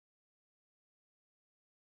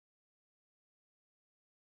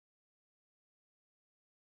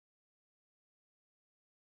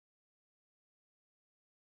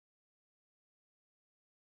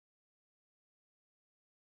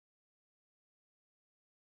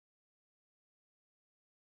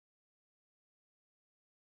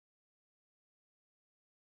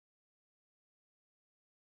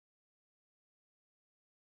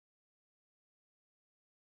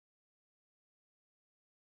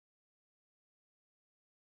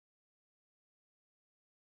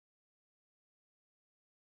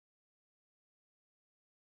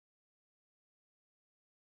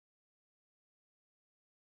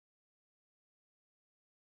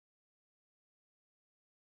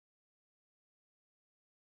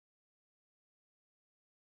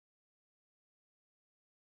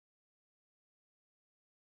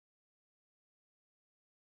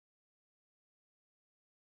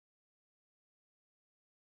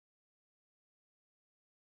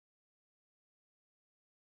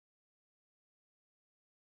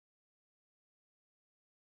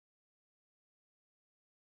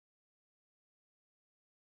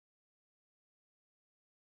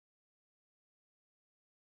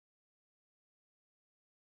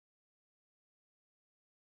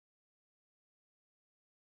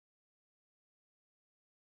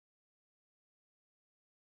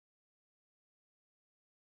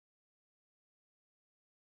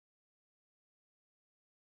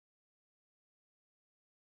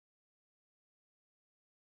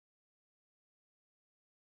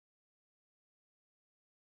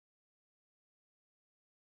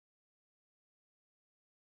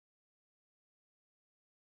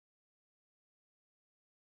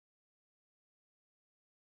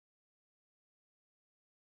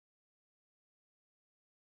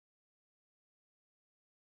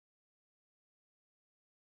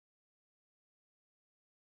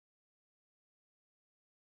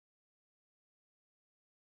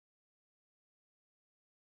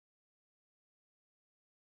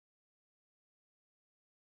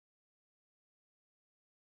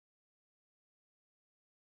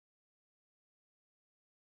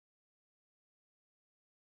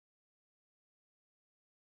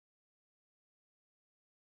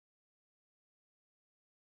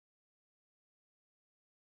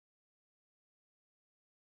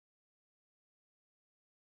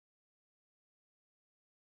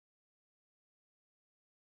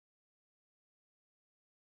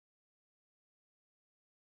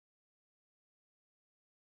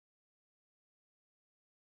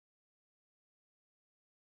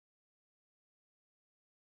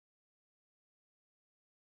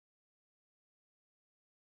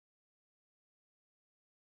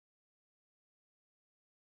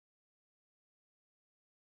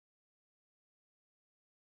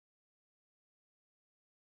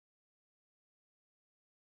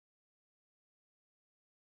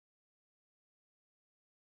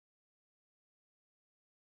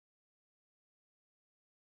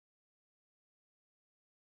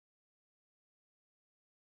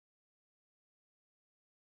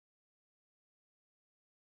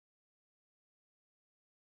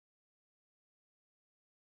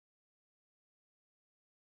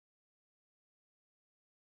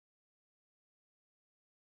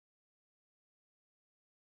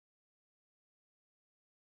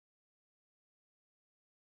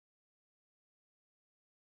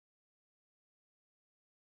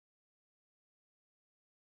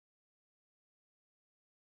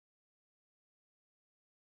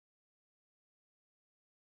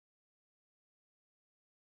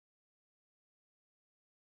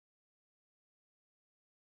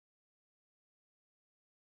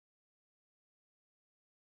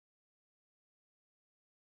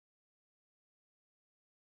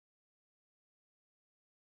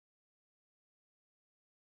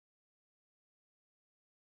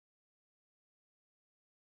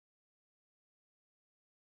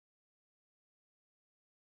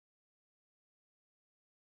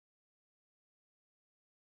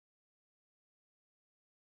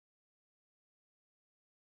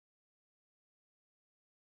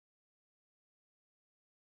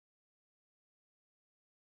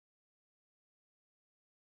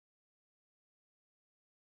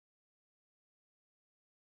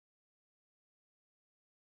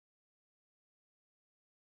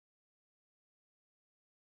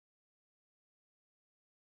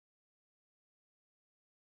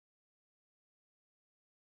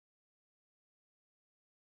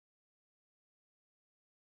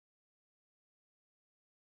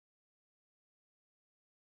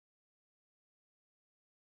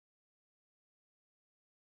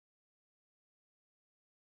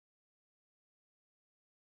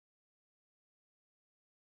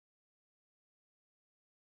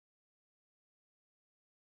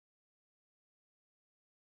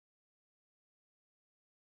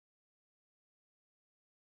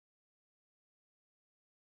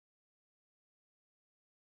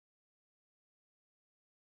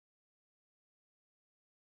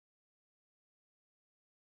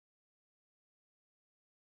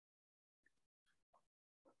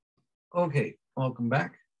 Okay, welcome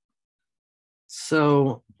back.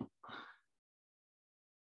 So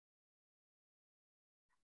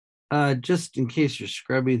just in case you're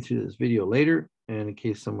scrubbing through this video later, and in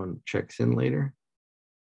case someone checks in later,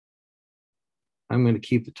 I'm going to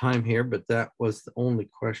keep the time here, but that was the only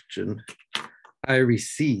question I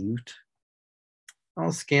received.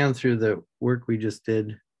 I'll scan through the work we just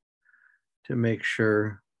did to make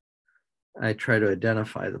sure I try to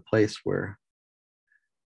identify the place where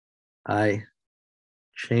I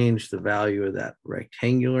change the value of that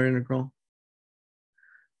rectangular integral.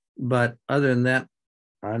 But other than that,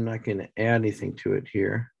 I'm not going to add anything to it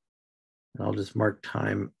here. I'll just mark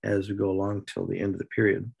time as we go along till the end of the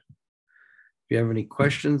period. If you have any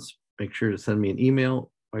questions, make sure to send me an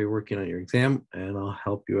email while you're working on your exam, and I'll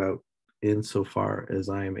help you out insofar as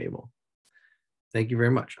I am able. Thank you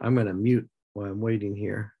very much. I'm going to mute while I'm waiting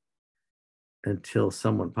here until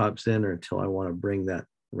someone pops in or until I want to bring that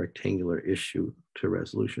rectangular issue to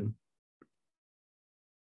resolution.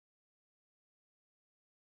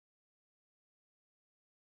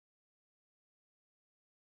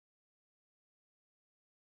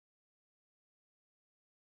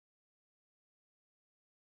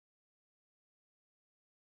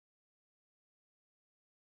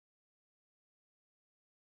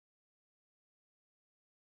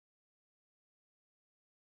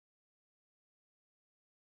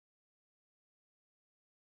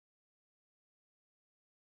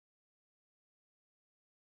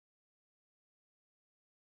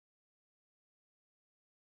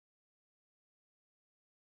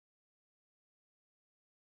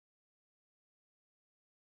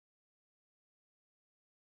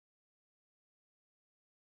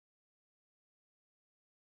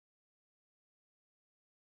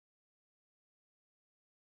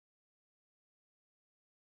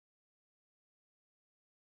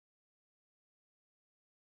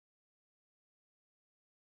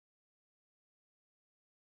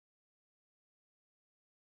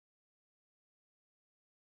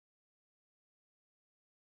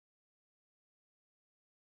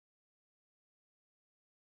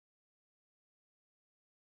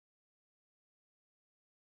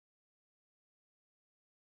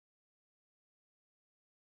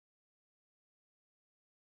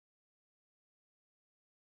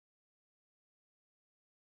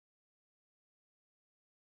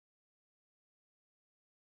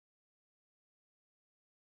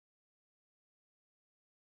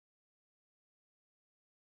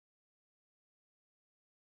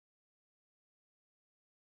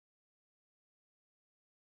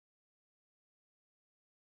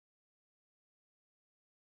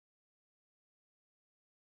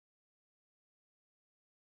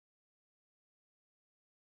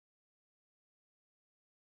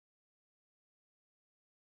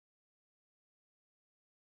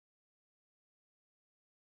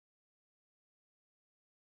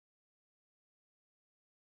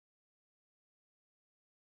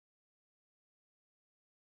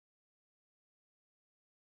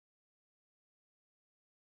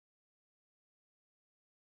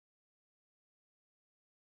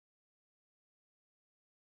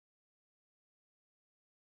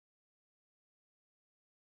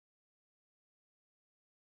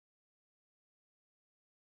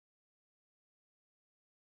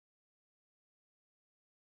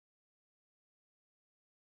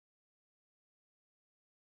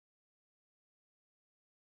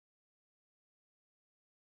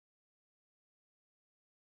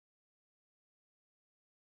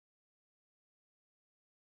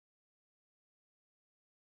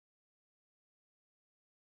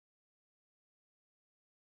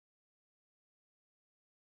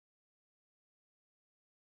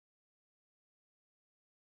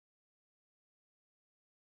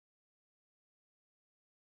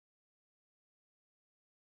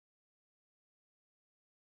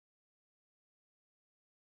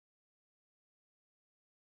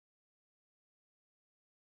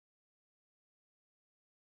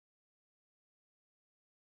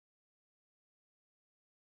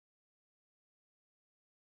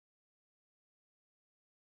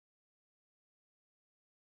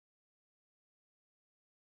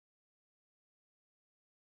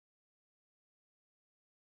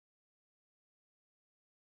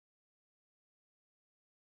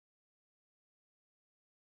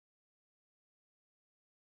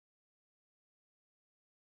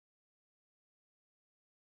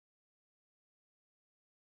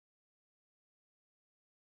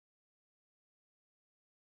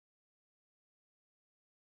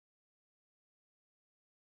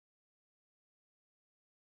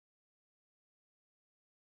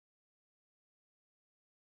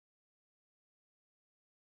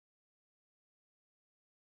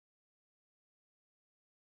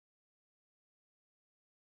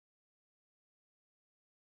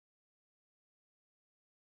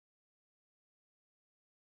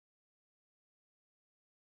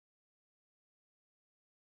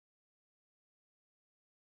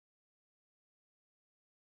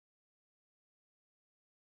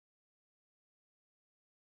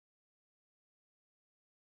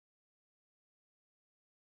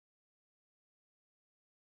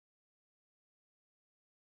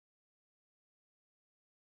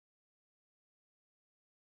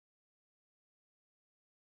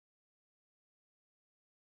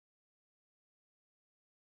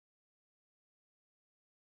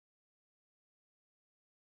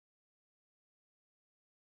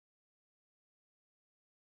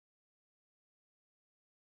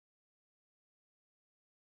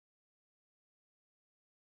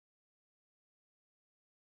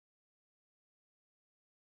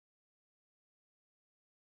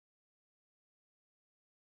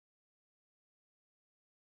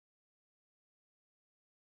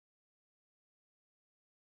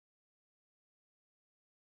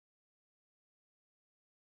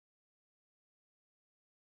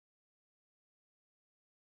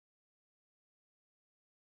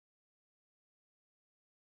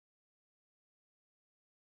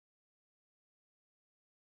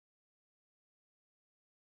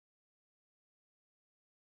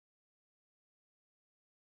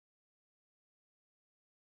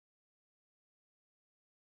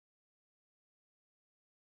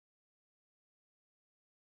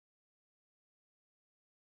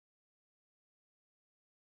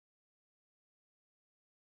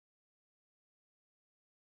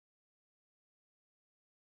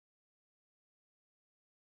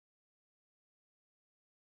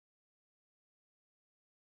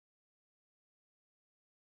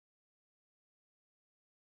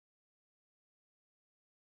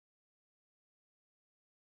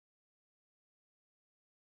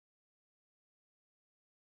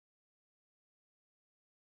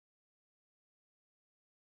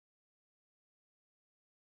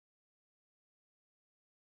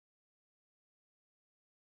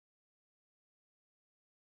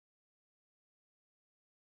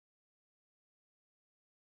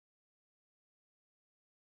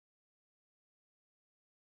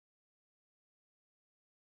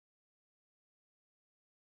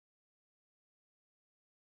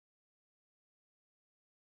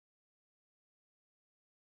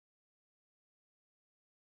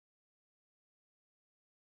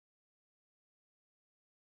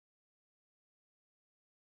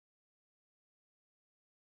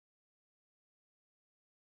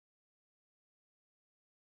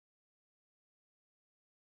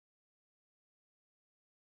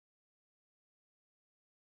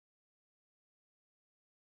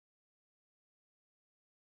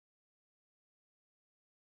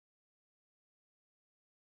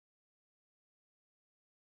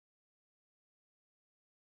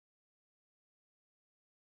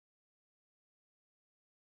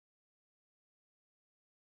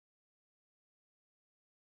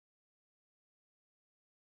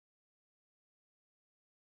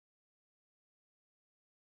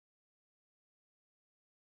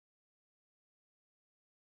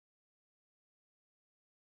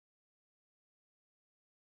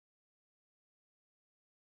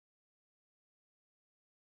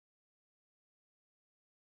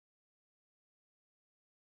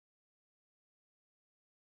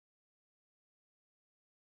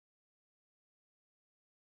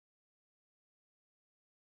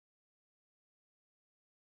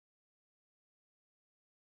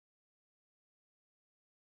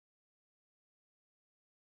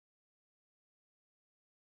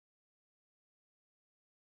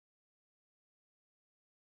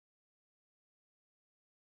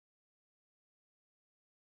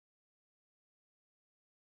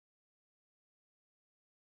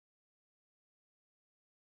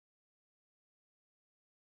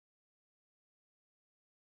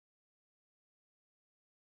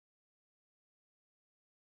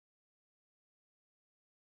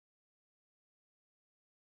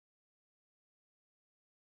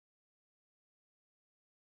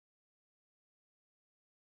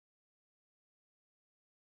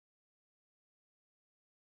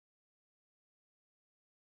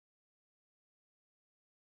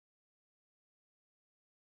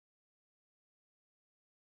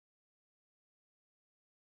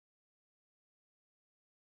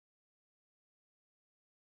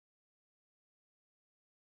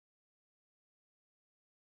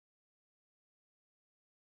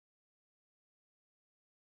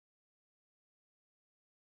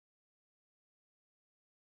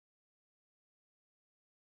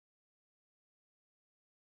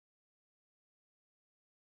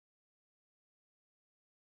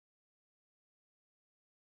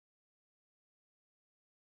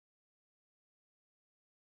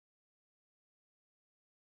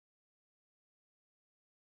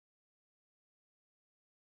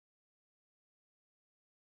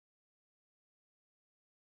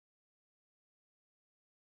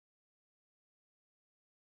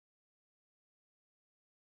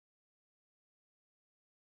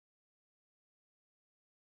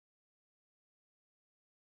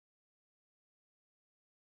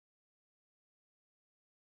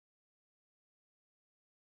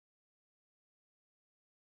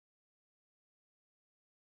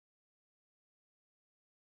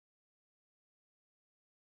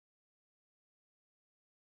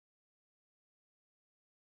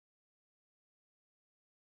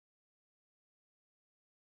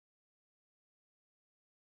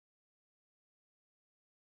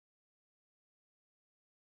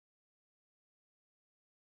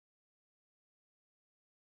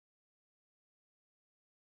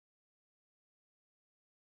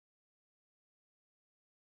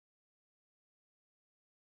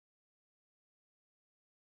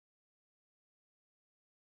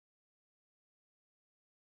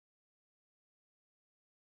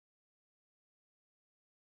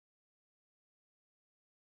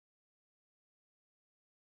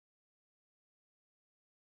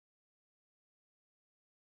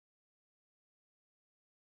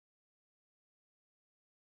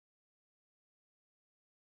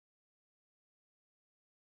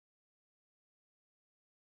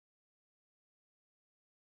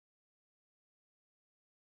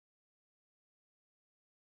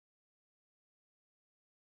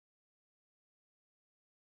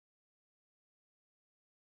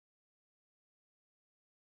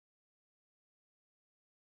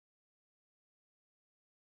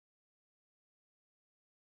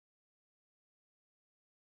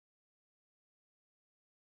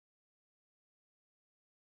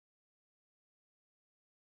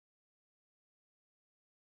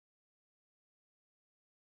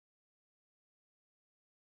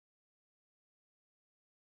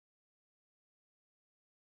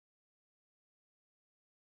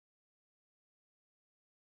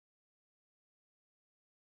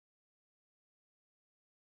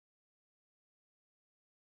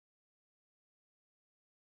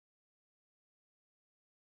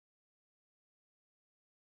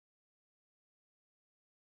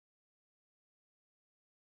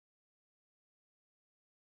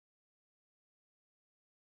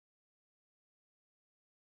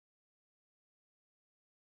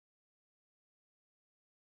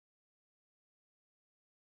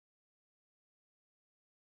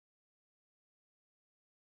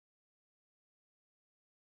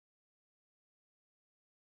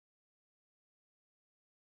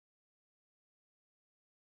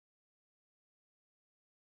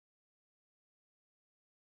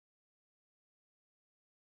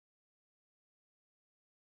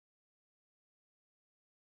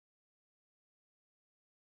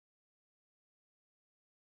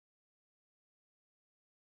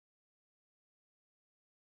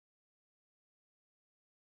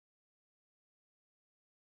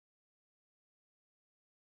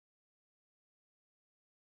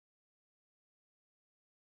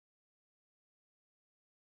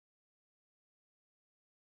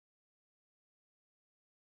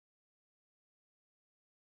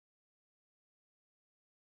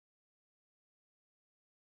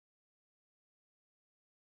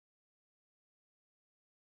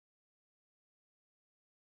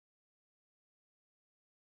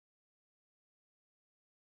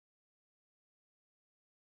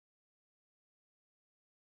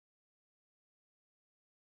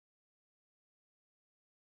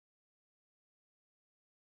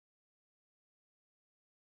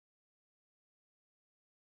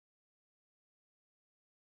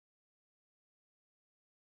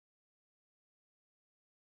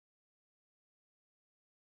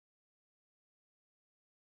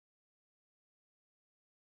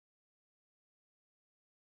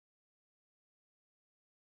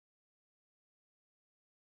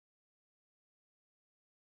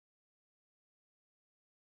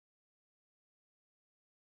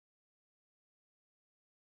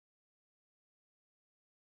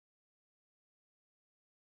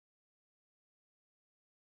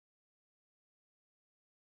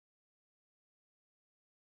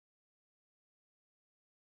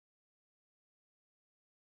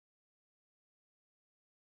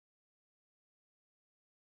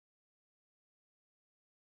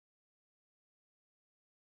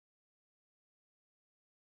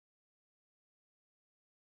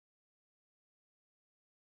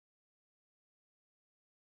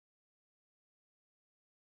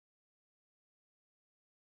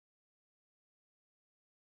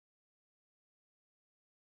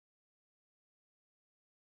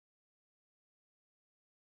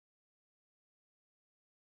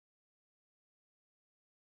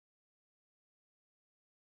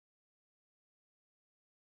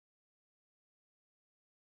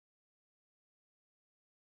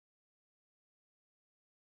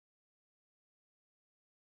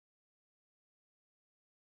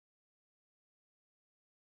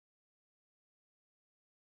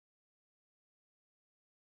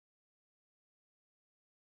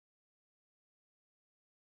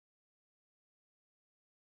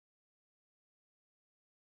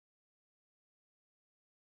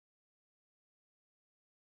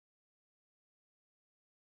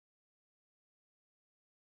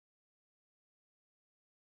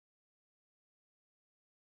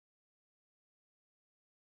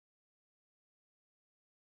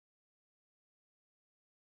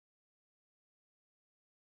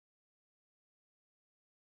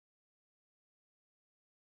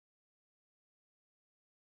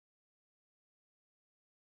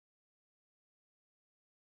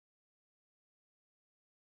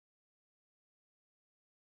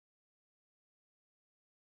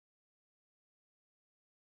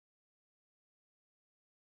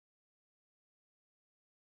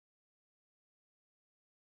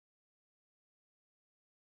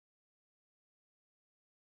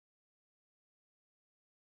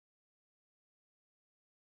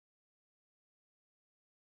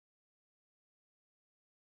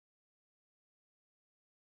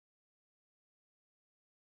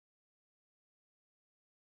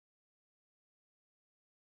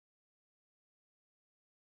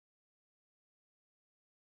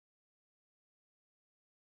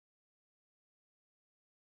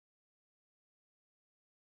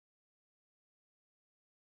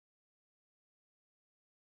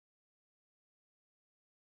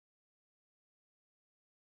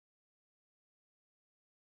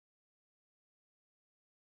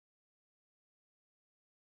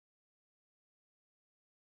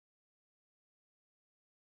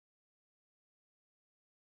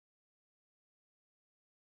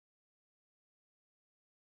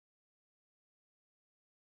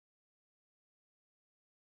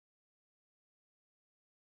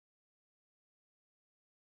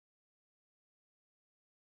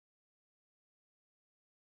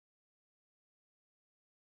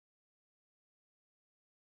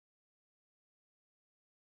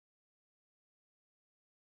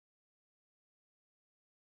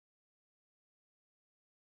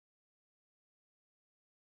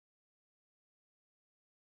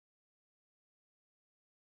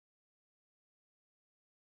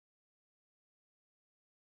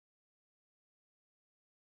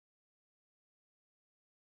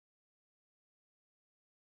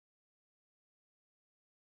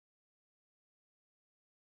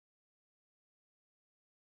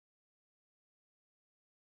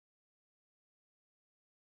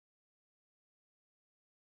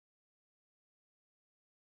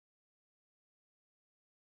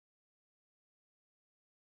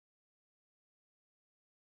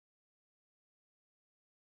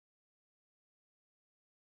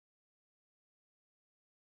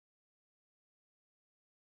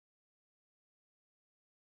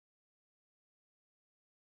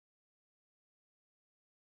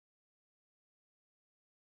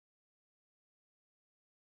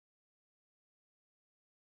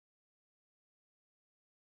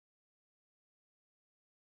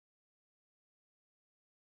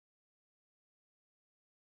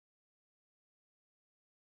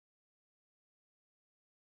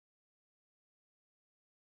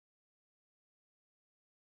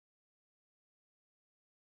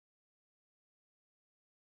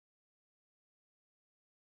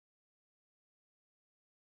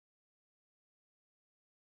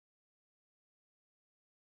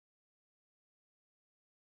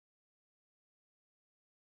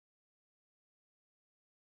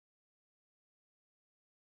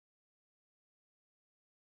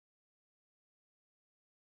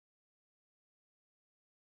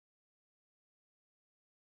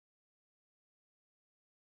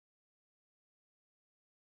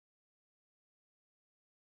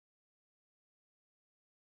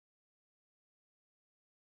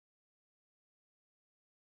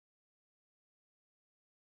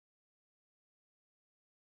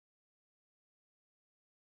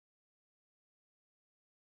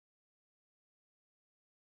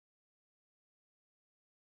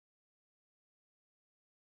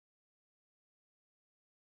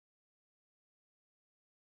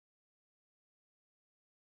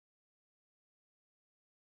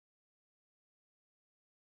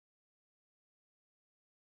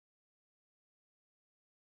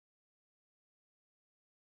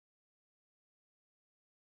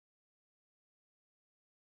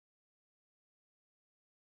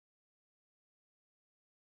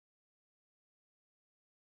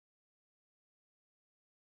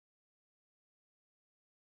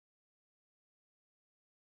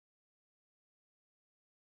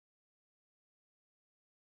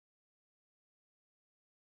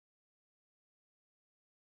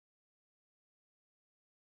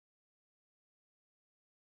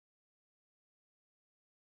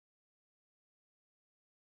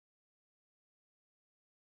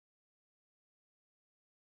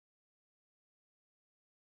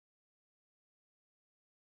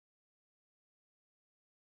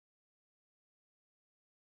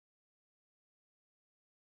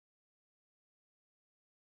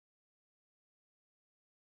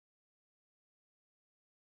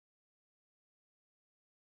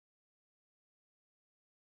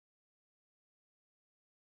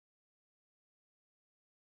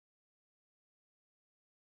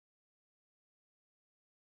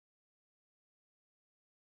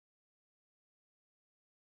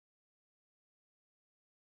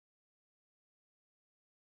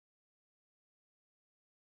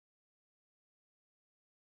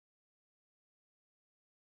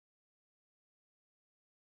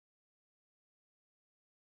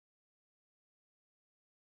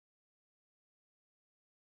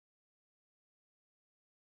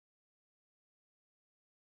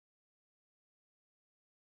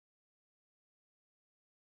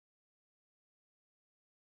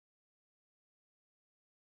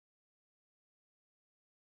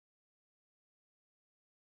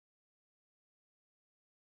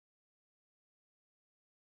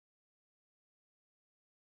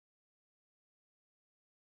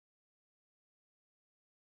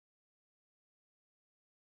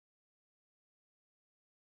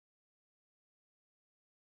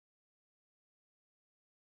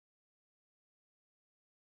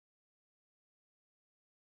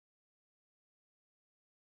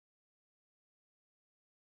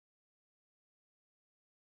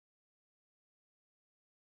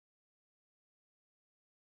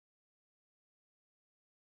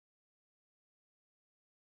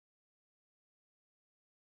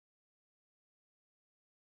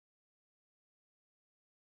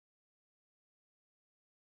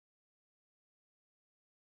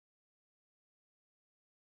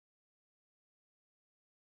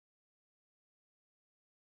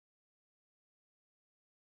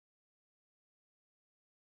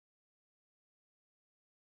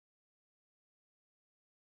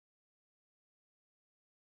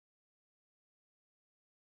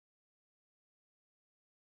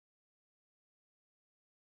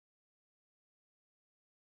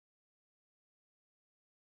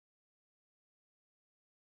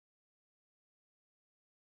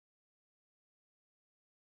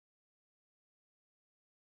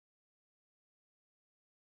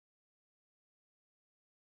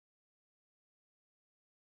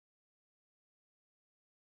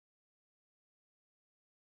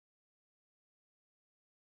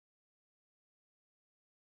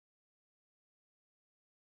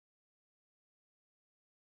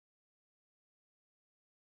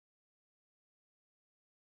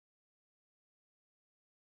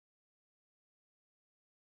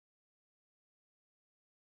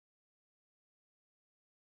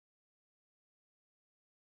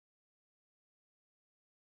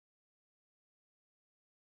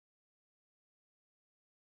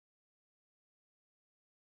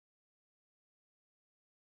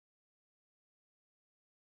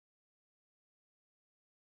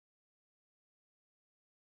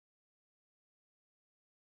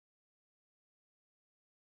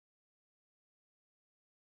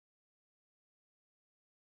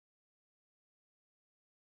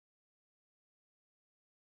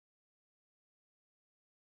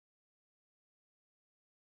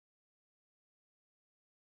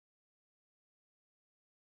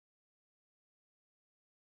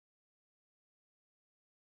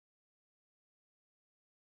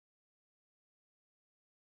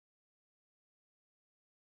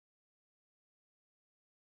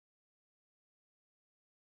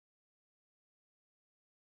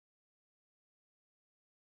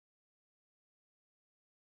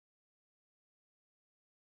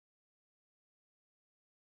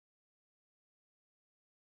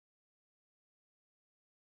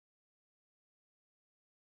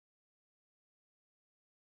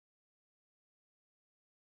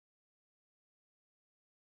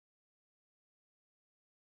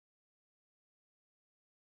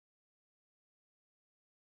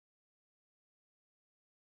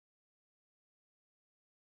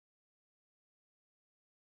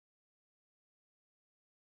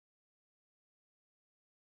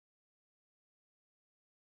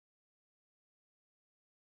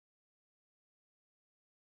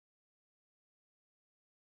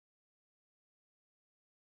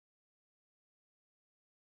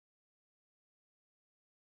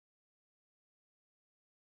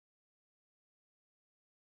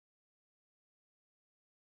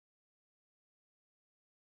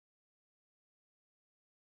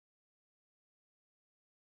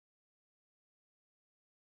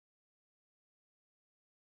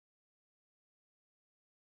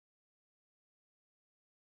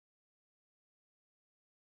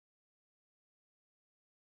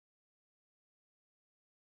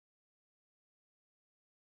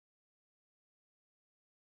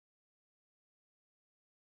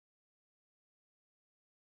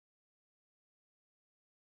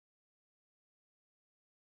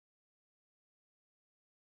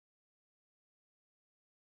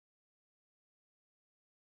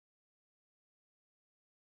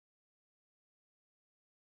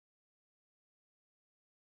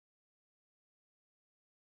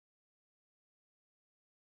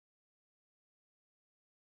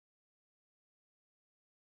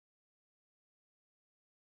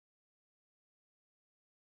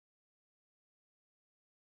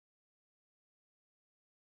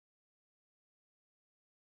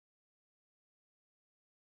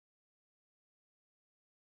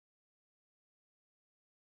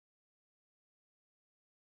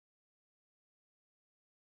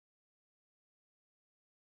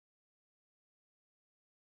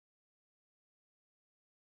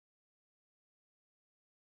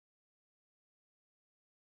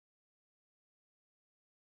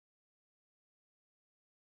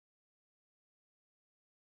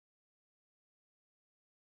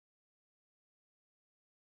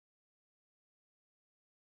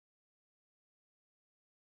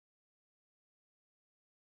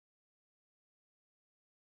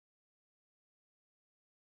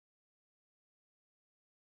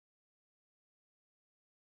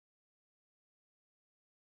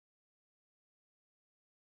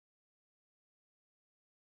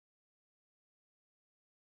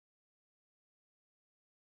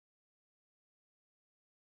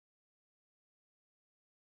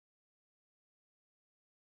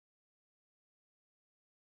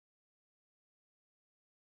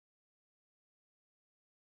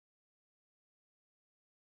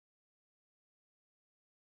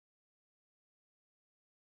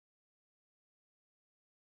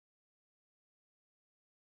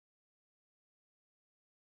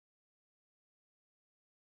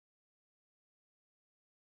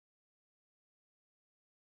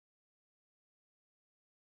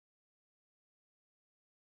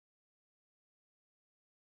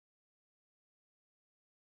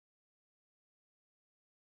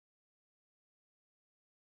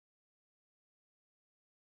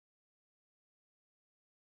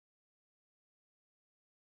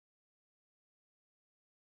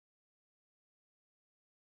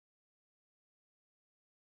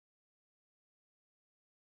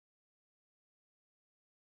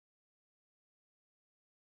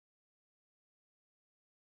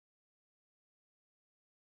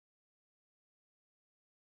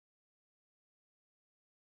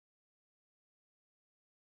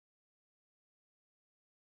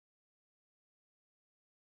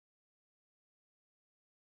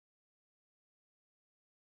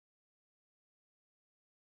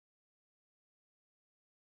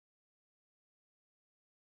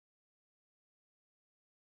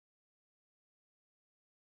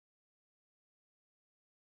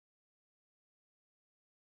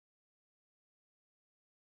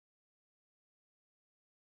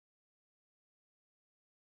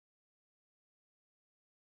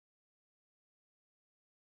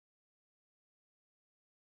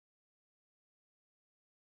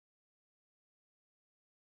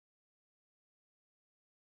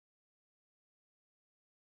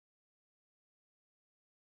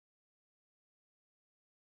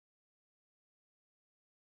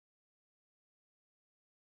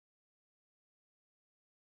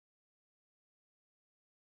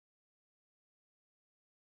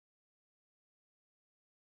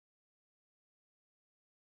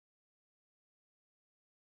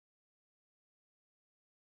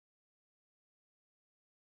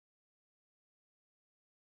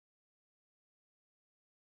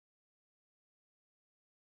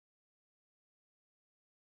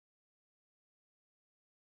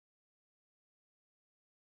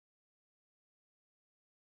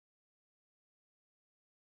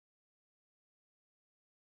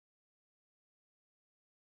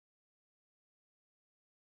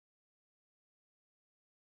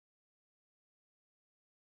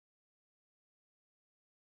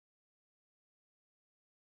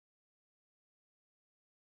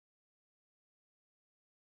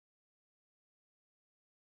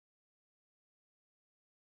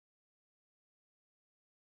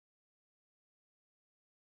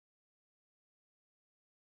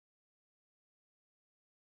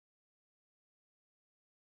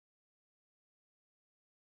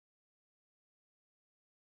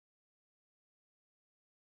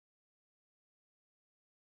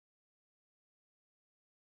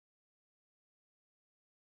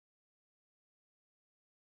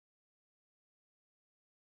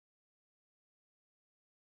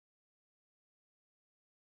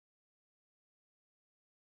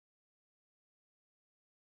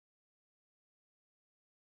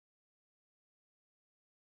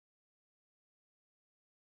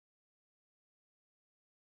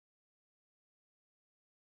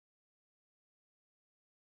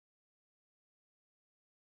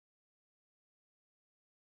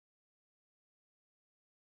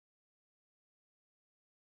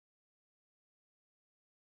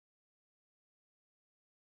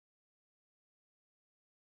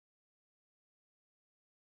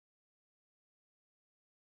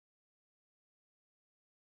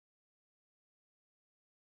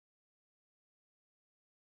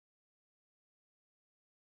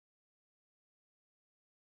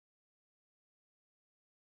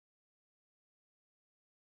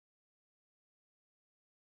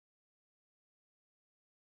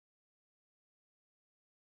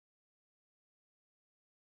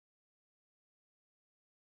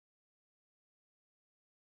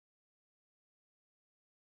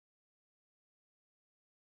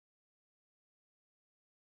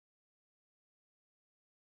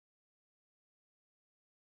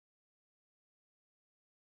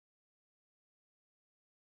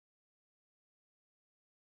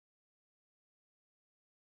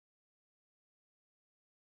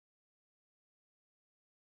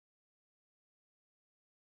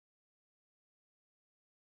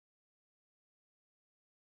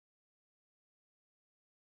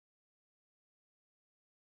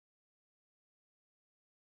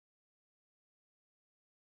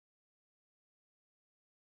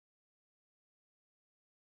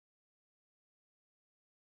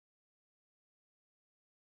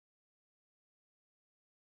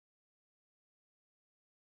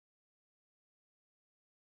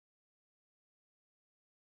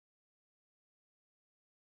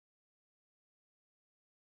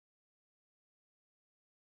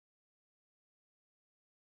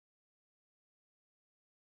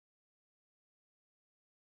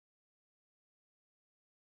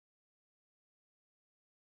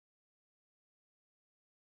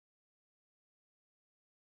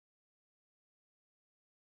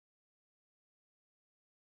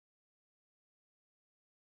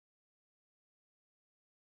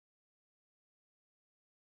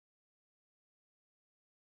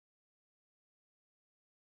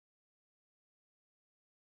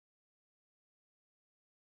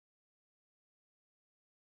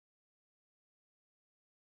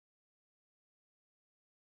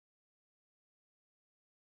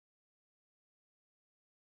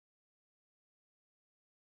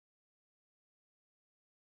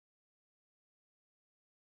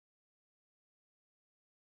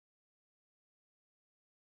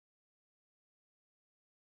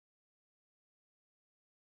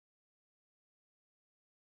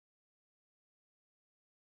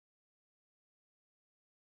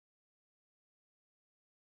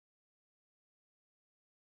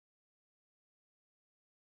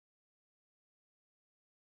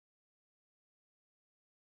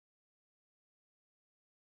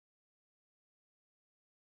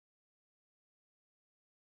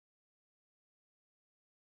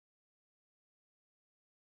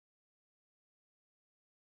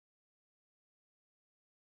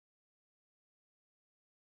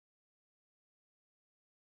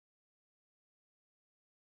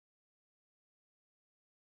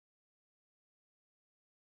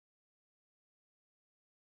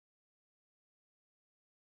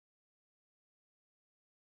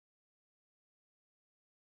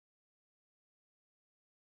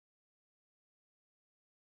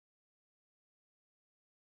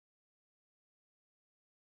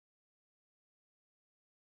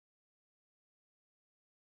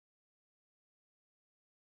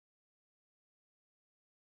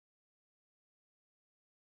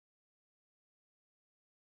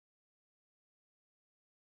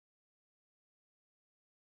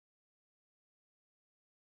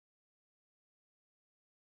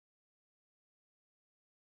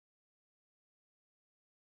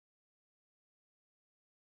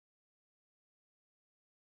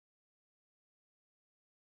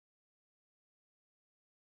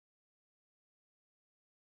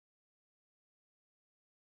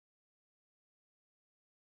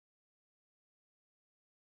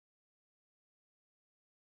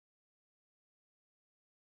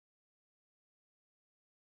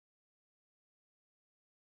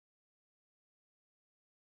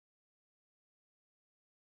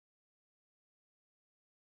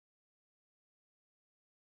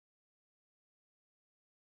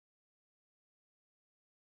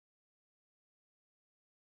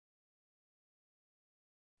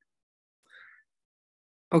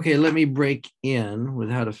 Okay, let me break in with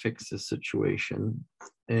how to fix this situation,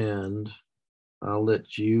 and I'll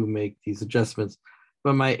let you make these adjustments.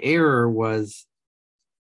 But my error was,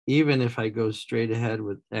 even if I go straight ahead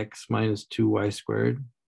with x minus 2y squared,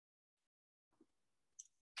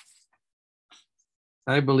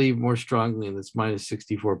 I believe more strongly in this minus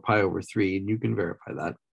 64 pi over 3, and you can verify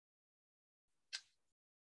that.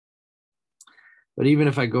 But even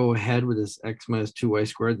if I go ahead with this x minus 2y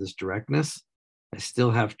squared, this directness, I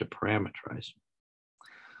still have to parameterize.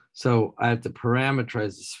 So I have to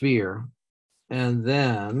parameterize the sphere and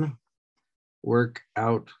then work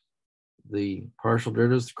out the partial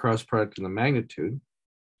derivatives, the cross product, and the magnitude,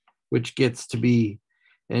 which gets to be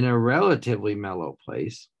in a relatively mellow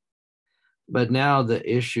place. But now the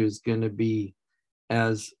issue is going to be,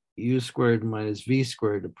 as u squared minus v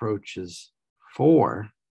squared approaches 4,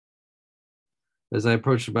 as I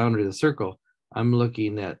approach the boundary of the circle, I'm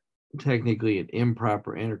looking at technically an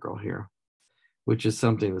improper integral here, which is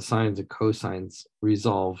something the sines and cosines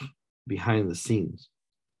resolve behind the scenes.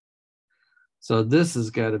 So this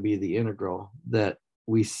has got to be the integral that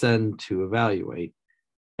we send to evaluate.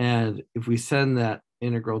 And if we send that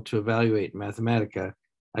integral to evaluate in Mathematica,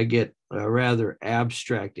 I get a rather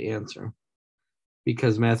abstract answer,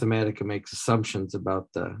 because Mathematica makes assumptions about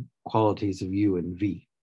the qualities of u and v.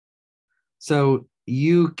 So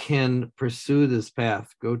you can pursue this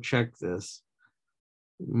path. Go check this.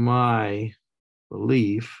 My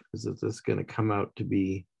belief is that this is going to come out to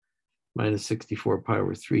be minus 64 pi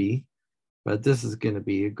over 3, but this is going to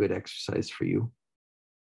be a good exercise for you.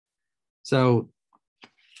 So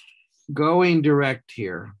going direct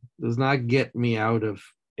here does not get me out of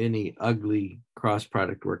any ugly cross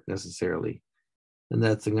product work necessarily. And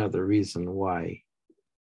that's another reason why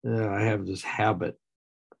I have this habit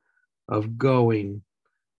of going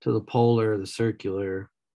to the polar, the circular,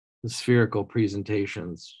 the spherical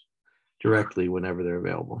presentations directly whenever they're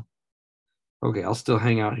available. Okay, I'll still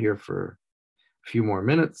hang out here for a few more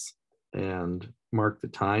minutes and mark the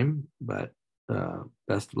time, but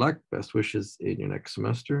best of luck, best wishes in your next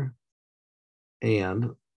semester, and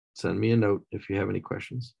send me a note if you have any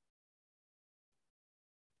questions.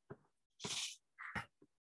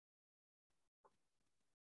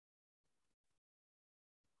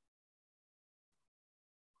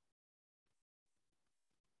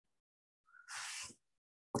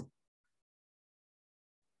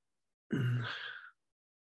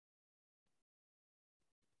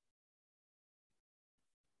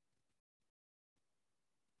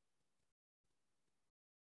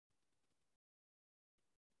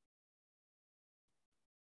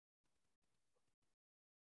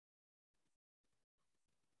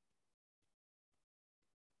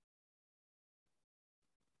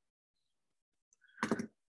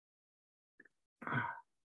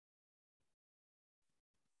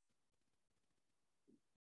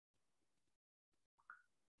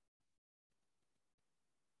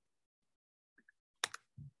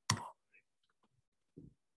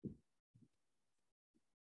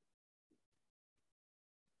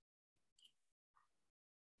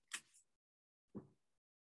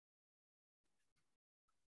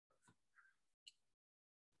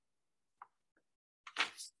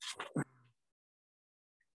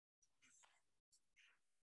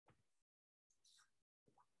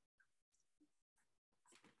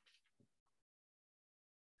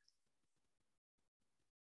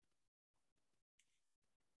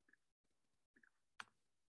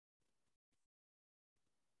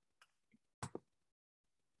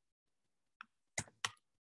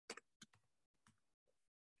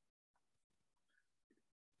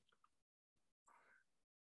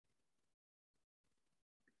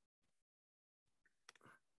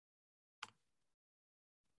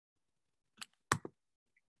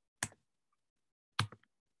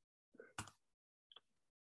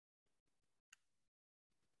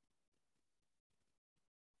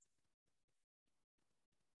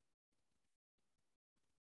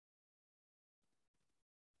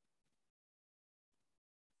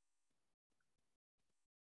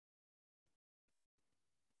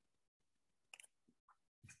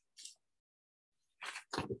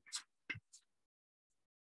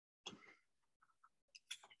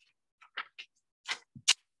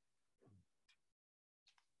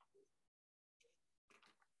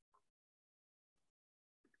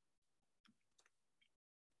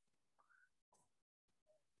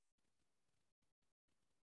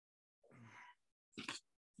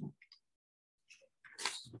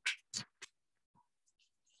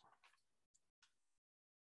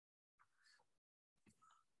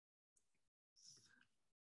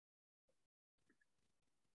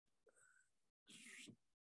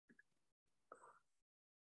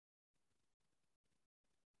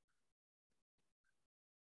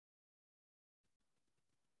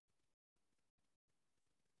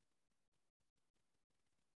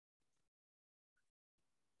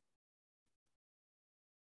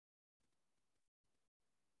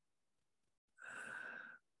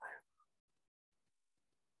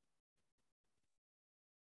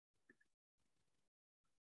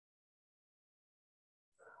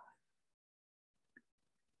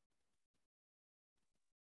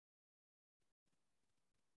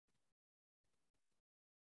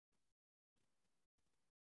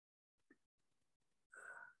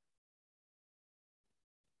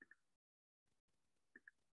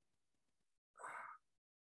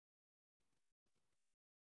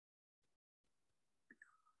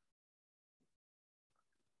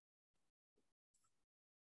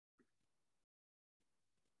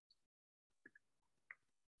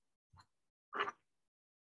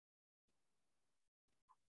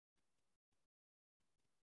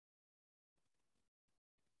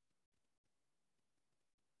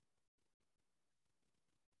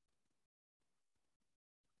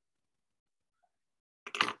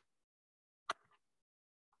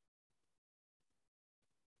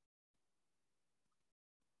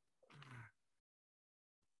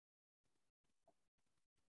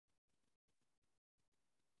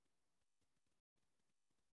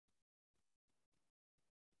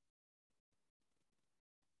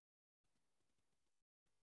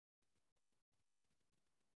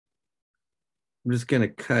 I'm just going to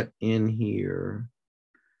cut in here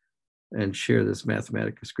and share this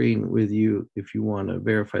Mathematica screen with you if you want to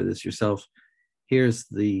verify this yourself. Here's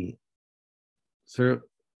the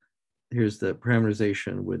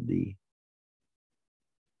parameterization with the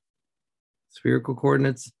spherical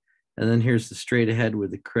coordinates, and then here's the straight ahead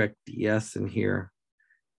with the correct ds in here,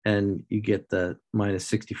 and you get the minus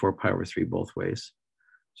 64 pi over 3 both ways.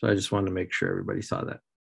 So I just wanted to make sure everybody saw that.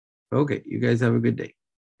 Okay, you guys have a good day.